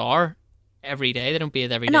don't shower every day. They don't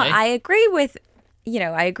bathe every day. No, I agree with,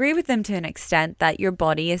 I agree with them to an extent that your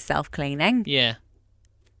body is self-cleaning. Yeah.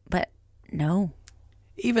 But no.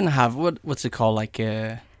 Even have what's it called? Like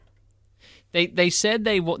They said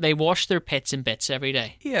they wash their pits and bits every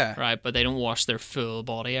day. yeah. Right, but they don't wash their full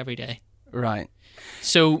body every day. Right.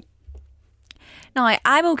 So No,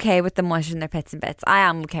 I'm okay with them washing their pits and bits. I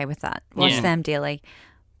am okay with that. Wash Yeah. them daily.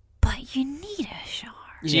 But you need a shower.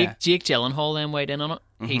 Yeah. Jake Gyllenhaal then weighed in on it.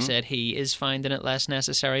 He said he is finding it less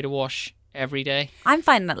necessary to wash every day. I'm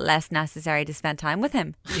finding it less necessary to spend time with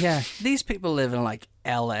him. Yeah, these people live in like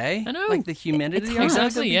LA. I know. Like the humidity. It's are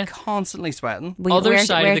Exactly, they'll yeah. be constantly sweating. Other we're,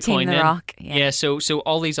 side we're of the Team coin The then. Rock. Yeah, so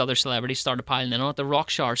all these other celebrities started piling in on it. The Rock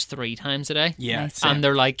showers 3 times a day. Yeah, Nice. same. And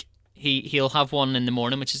they're like, he'll have one in the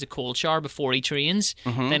morning, which is a cold shower before he trains.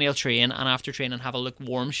 Then he'll train, and after training, have a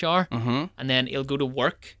lukewarm shower. And then he'll go to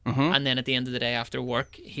work. And then at the end of the day, after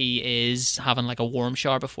work, he is having like a warm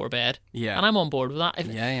shower before bed. Yeah. And I'm on board with that.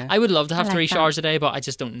 Yeah. I would love to have I like 3 that. showers a day, but I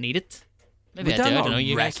just don't need it. Maybe Would I do. that I don't know. not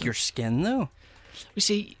You wreck guys, your skin though? we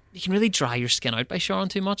see, you can really dry your skin out by showering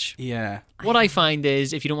too much. Yeah. What I find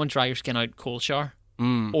is if you don't want to dry your skin out, cold shower.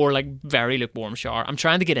 Or like very lukewarm shower. I'm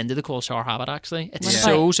trying to get into the cold shower habit actually. It's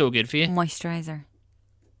What so good for you. Moisturizer.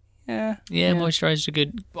 Yeah. Yeah, moisturisers are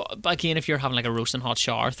good. But again, if you're having like a roasting hot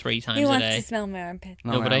shower 3 times Who a wants day, to smell my armpit?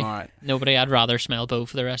 No, nobody. I'm alright. Nobody. I'd rather smell both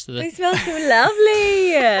for the rest of They the. smell so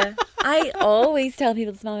lovely. I always tell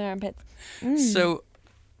people to smell my armpits. So,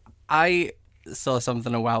 I saw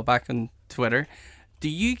something a while back on Twitter. Do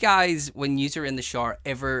you guys, when you are in the shower,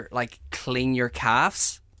 ever like clean your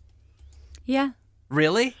calves? Yeah.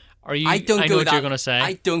 Really? Are you? I don't I go know what that. you're gonna say.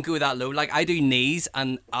 I don't go that low. Like I do knees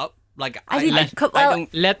and up. Like I do like- I well-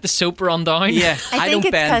 don't. Let the soap run down. Yeah, I don't think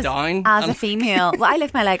it's bend 'cause down. as a and- female. Well, I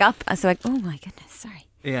lift my leg up, so like, oh my goodness, sorry.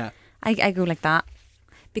 yeah. I go like that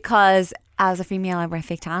because as a female, I wear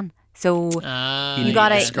fake tan. So Ah, you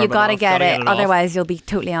gotta scrub it off, get gotta it, get it off. otherwise you'll be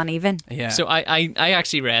totally uneven. Yeah. So I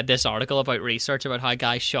actually read this article about research about how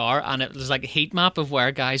guys shower, and it was like a heat map of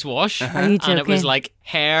where guys wash, Are you and it was joking? like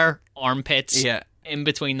hair, armpits, Yeah. in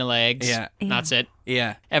between the legs. Yeah. That's it.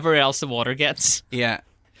 Yeah. Everywhere else the water gets. Yeah.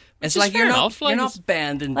 It's is like fair you're enough, not like, you're it's- not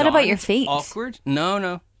bending. What down. about your It's feet? Awkward. No.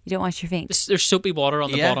 You don't wash your feet. There's soapy water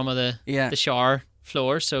on the Yeah. bottom of the Yeah. shower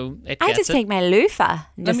floor, so it I gets just it. take my loofah.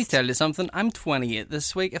 and Let me just tell you something. I'm 28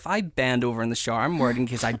 this week. If I bend over in the shower, I'm worried in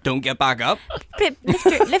case I don't get back up.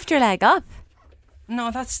 lift your leg up.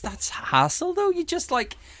 No, that's hassle though. You just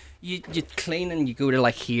like you clean and you go to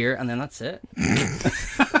like here and then that's it.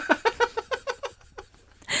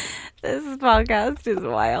 This podcast is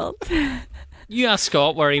wild. You ask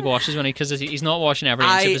Scott where he washes when because he's not washing every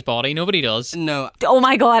inch of his body. Nobody does. No, Oh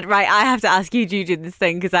my god! Right, I have to ask you, do you do this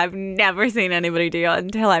thing? Because I've never seen anybody do it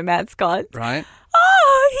until I met Scott. right?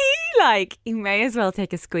 Oh, he may as well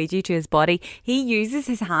take a squeegee to his body. He uses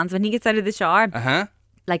his hands when he gets out of the shower Uh-huh.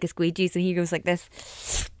 like a squeegee. So he goes like this,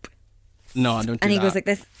 No, I don't do and he that. goes like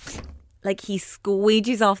this, like he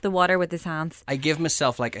squeegees off the water with his hands. I give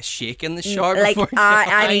myself like a shake in the shower Like before.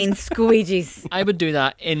 I mean, squeegees. I would do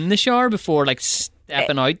that in the shower before like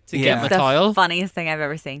stepping out to Yeah. get my The towel. funniest thing I've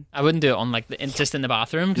ever seen. I wouldn't do it on like just in the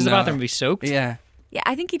bathroom because the No. bathroom would be soaked. Yeah. Yeah,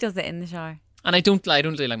 I think he does it in the shower. And I don't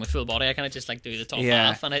do like my full body. I kind of just like do the top Yeah.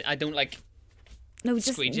 half, and I don't like. No,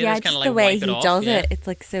 just Squeegee, yeah, just kinda just the like way wipe it he off, does yeah. it. It's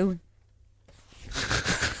like so.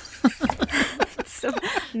 so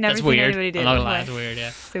never That's seen weird. anybody do I'm it not gonna before. lie, it's weird.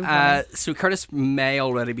 Yeah. So funny. So Curtis may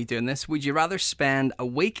already be doing this. Would you rather spend a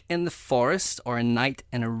week in the forest or a night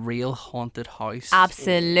in a real haunted house?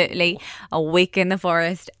 Absolutely, a week in the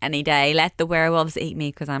forest any day. Let the werewolves eat me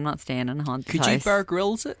because I'm not staying in a haunted Could house. you Bear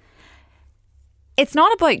Grylls it? It's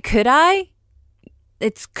not about could I.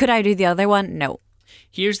 It's could I do the other one? No.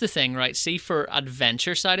 Here's the thing, right? See, for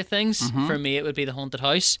adventure side of things, for me it would be the haunted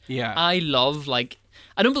house. Yeah. I love like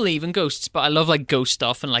I don't believe in ghosts, but I love like ghost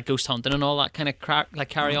stuff and like ghost hunting and all that kind of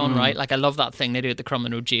carry on, right? Like I love that thing they do at the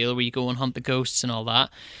Crumlin Road Jail where you go and hunt the ghosts and all that.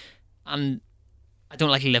 And I don't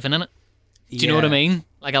like living in it. Do you know what I mean?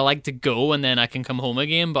 Like I like to go and then I can come home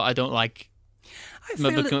again, but I don't like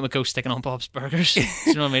my ghost sticking on Bob's Burgers. Do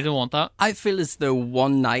you know what I mean? I don't want that. I feel as though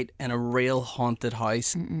one night in a real haunted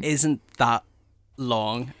house isn't that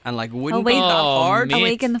long and like wouldn't be wait. that Oh, hard. mate. A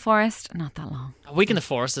week in the forest, not that long. A week in the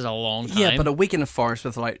forest is a long time. Yeah, but a week in the forest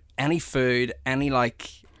without any food, any like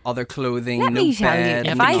other clothing, Let no me tell bed.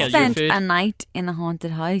 you, if to I kill your spent food. a night in a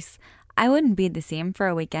haunted house, I wouldn't be the same for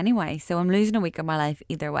a week anyway. So I'm losing a week of my life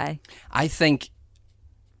either way. I think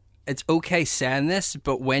it's okay saying this,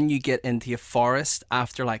 but when you get into a forest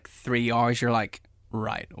after like 3 hours, you're like,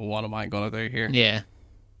 right, what am I gonna do here? Yeah.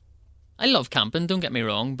 I love camping, don't get me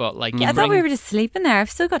wrong, but like I thought we were just sleeping there.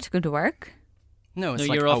 I've still got to go to work. No, it's No,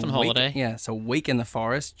 like you're a off on week- holiday. Yeah, it's a week in the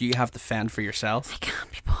forest. You have to fend for yourself. I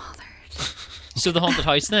can't be bothered. So the haunted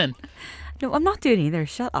house then. No, I'm not doing either.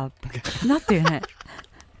 Shut up. I'm not doing it.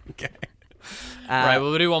 Okay. Right, well,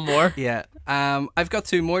 we'll do one more. Yeah. I've got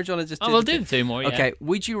two more. Do you want to just Oh, we'll do two more, yeah. Okay.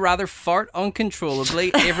 Would you rather fart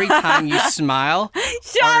uncontrollably every time you smile?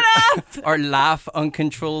 Shut up! Or laugh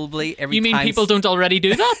uncontrollably every You time... mean people don't already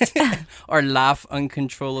do that? Or laugh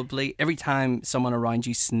uncontrollably every time someone around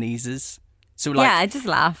you sneezes? So, like, Yeah, I just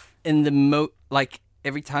laugh. in the like,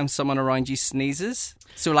 every time someone around you sneezes?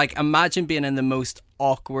 So, like, imagine being in the most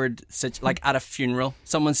awkward... like, at a funeral,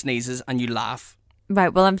 someone sneezes and you laugh.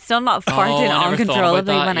 Right, well, I'm still not farting I never thought about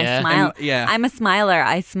uncontrollably that, when yeah. I smile. Yeah. I'm a smiler.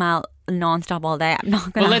 I smile non-stop all day. I'm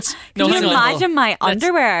not going Well, to... let's- Can no, you hang on. imagine my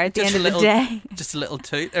underwear at the Just end a of the little- day? Just a little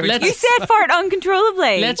toot. Every Let's- You time. said fart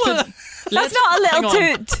uncontrollably. Let's put... That's not a little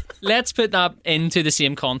hang on. toot. Let's put that into the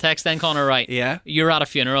same context then, Connor, right? Yeah. You're at a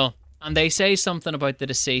funeral and they say something about the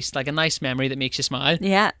deceased, like a nice memory that makes you smile,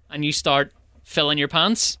 Yeah, and you start filling your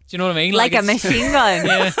pants. Do you know what I mean? like a it's- machine gun.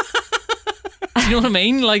 Yeah. Do you know what I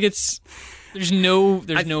mean? Like it's... There's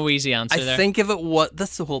no easy answer I there. think if it was...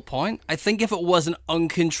 That's the whole point. I think if it wasn't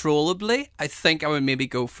uncontrollably, I think I would maybe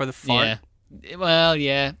go for the fart. Yeah. Well,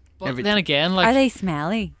 yeah. But Every then again, like... Are they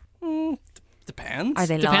smelly? Depends. Are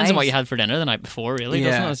they Depends on what light? you had for dinner the night before, really,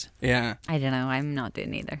 Yeah. doesn't it? Yeah. I don't know. I'm not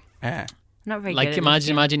doing either. Yeah. I'm not very Like good at this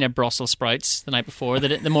game. imagine your Brussels sprouts the night before,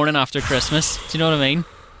 the morning after Christmas. Do you know what I mean?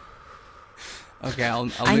 Okay, I'll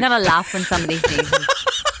I'm look- gonna laugh when somebody sneezes.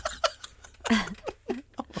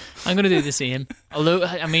 I'm gonna do the same. Although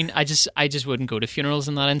I mean, I just wouldn't go to funerals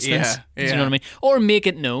in that instance. Yeah, Do you yeah. know what I mean? Or make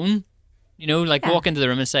it known. You know, like Yeah. walk into the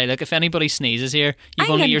room and say, "Look, if anybody sneezes here, you've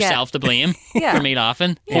I'm only gonna get- yourself to blame Yeah. for me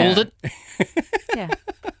laughing. Yeah. Hold it." Yeah,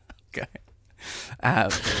 Okay. Uh,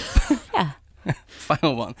 yeah.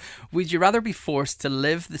 final one. Would you rather be forced to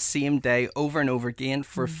live the same day over and over again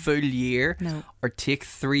for a full year, No. or take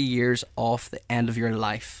 3 years off the end of your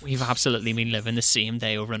life? We've absolutely been living the same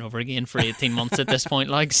day over and over again for 18 months at this point.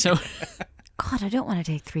 Like so. God, I don't want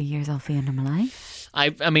to take 3 years off the end of my life.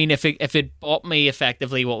 I mean, if it bought me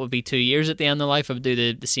effectively what would be 2 years at the end of life, I would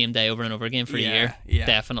do the same day over and over again for a Yeah, year. yeah.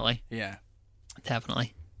 Definitely. Yeah.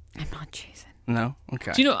 Definitely. I'm not choosing. No?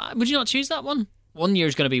 Okay. Do you know, would you not choose that one? 1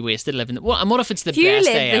 year's going to be wasted living. And what if it's the If you best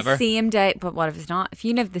live day the ever? same day, but what if it's not? If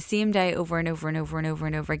you live the same day over and over and over and over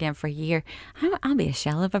and over again for a year, I'll be a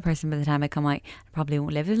shell of a person by the time I come out. I probably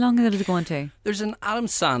won't live as long as I was going to. There's an Adam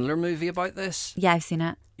Sandler movie about this. Yeah, I've seen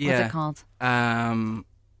it. What's Yeah. it called?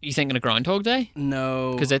 You thinking of Groundhog Day?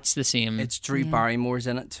 No. Because it's the same. It's Drew Yeah. Barrymore's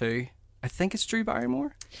in it too. I think it's Drew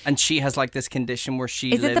Barrymore. And she has like this condition where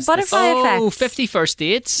she Is it the lives butterfly oh, effect? 50 First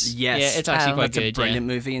Dates? Yes. Yeah, it's actually Oh. quite It's a good. brilliant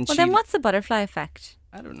Yeah. movie, and Well, she. then what's the butterfly effect?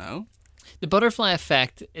 I don't know. The butterfly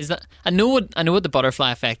effect is that I know what the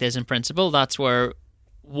butterfly effect is in principle. That's where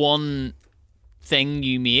one thing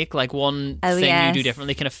you make, like one Oh, thing you do yes.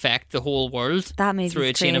 differently, can affect the whole world That movie's through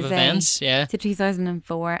a chain of crazy. events. Yeah. It's a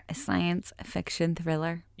 2004 science fiction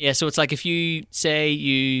thriller. Yeah, so it's like if you say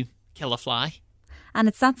you kill a fly, And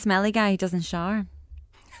it's that smelly guy who doesn't shower.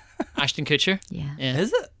 Ashton Kutcher. Yeah. Yeah.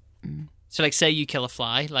 Is it? So like say you kill a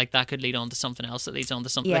fly, like that could lead on to something else that leads on to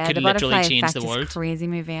something Yeah, that could the literally butterfly change effect the is a world. crazy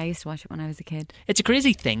movie. I used to watch it when I was a kid. It's a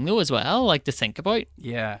crazy thing though as well, like to think about.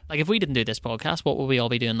 Yeah. Like if we didn't do this podcast, what would we all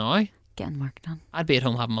be doing now? Getting work done. I'd be at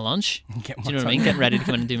home having my lunch. Get Do you know what I mean? Getting ready to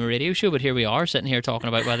come in and do my radio show, but here we are sitting here talking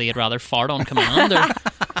about whether you'd rather fart on command or,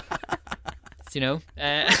 you know.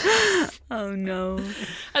 Oh no.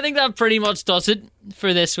 I think that pretty much does it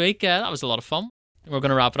for this week. That was a lot of fun. We're going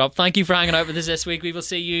to wrap it up. Thank you for hanging out with us this week. We will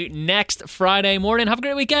see you next Friday morning. Have a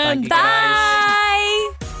great weekend. Thank you, guys. Bye.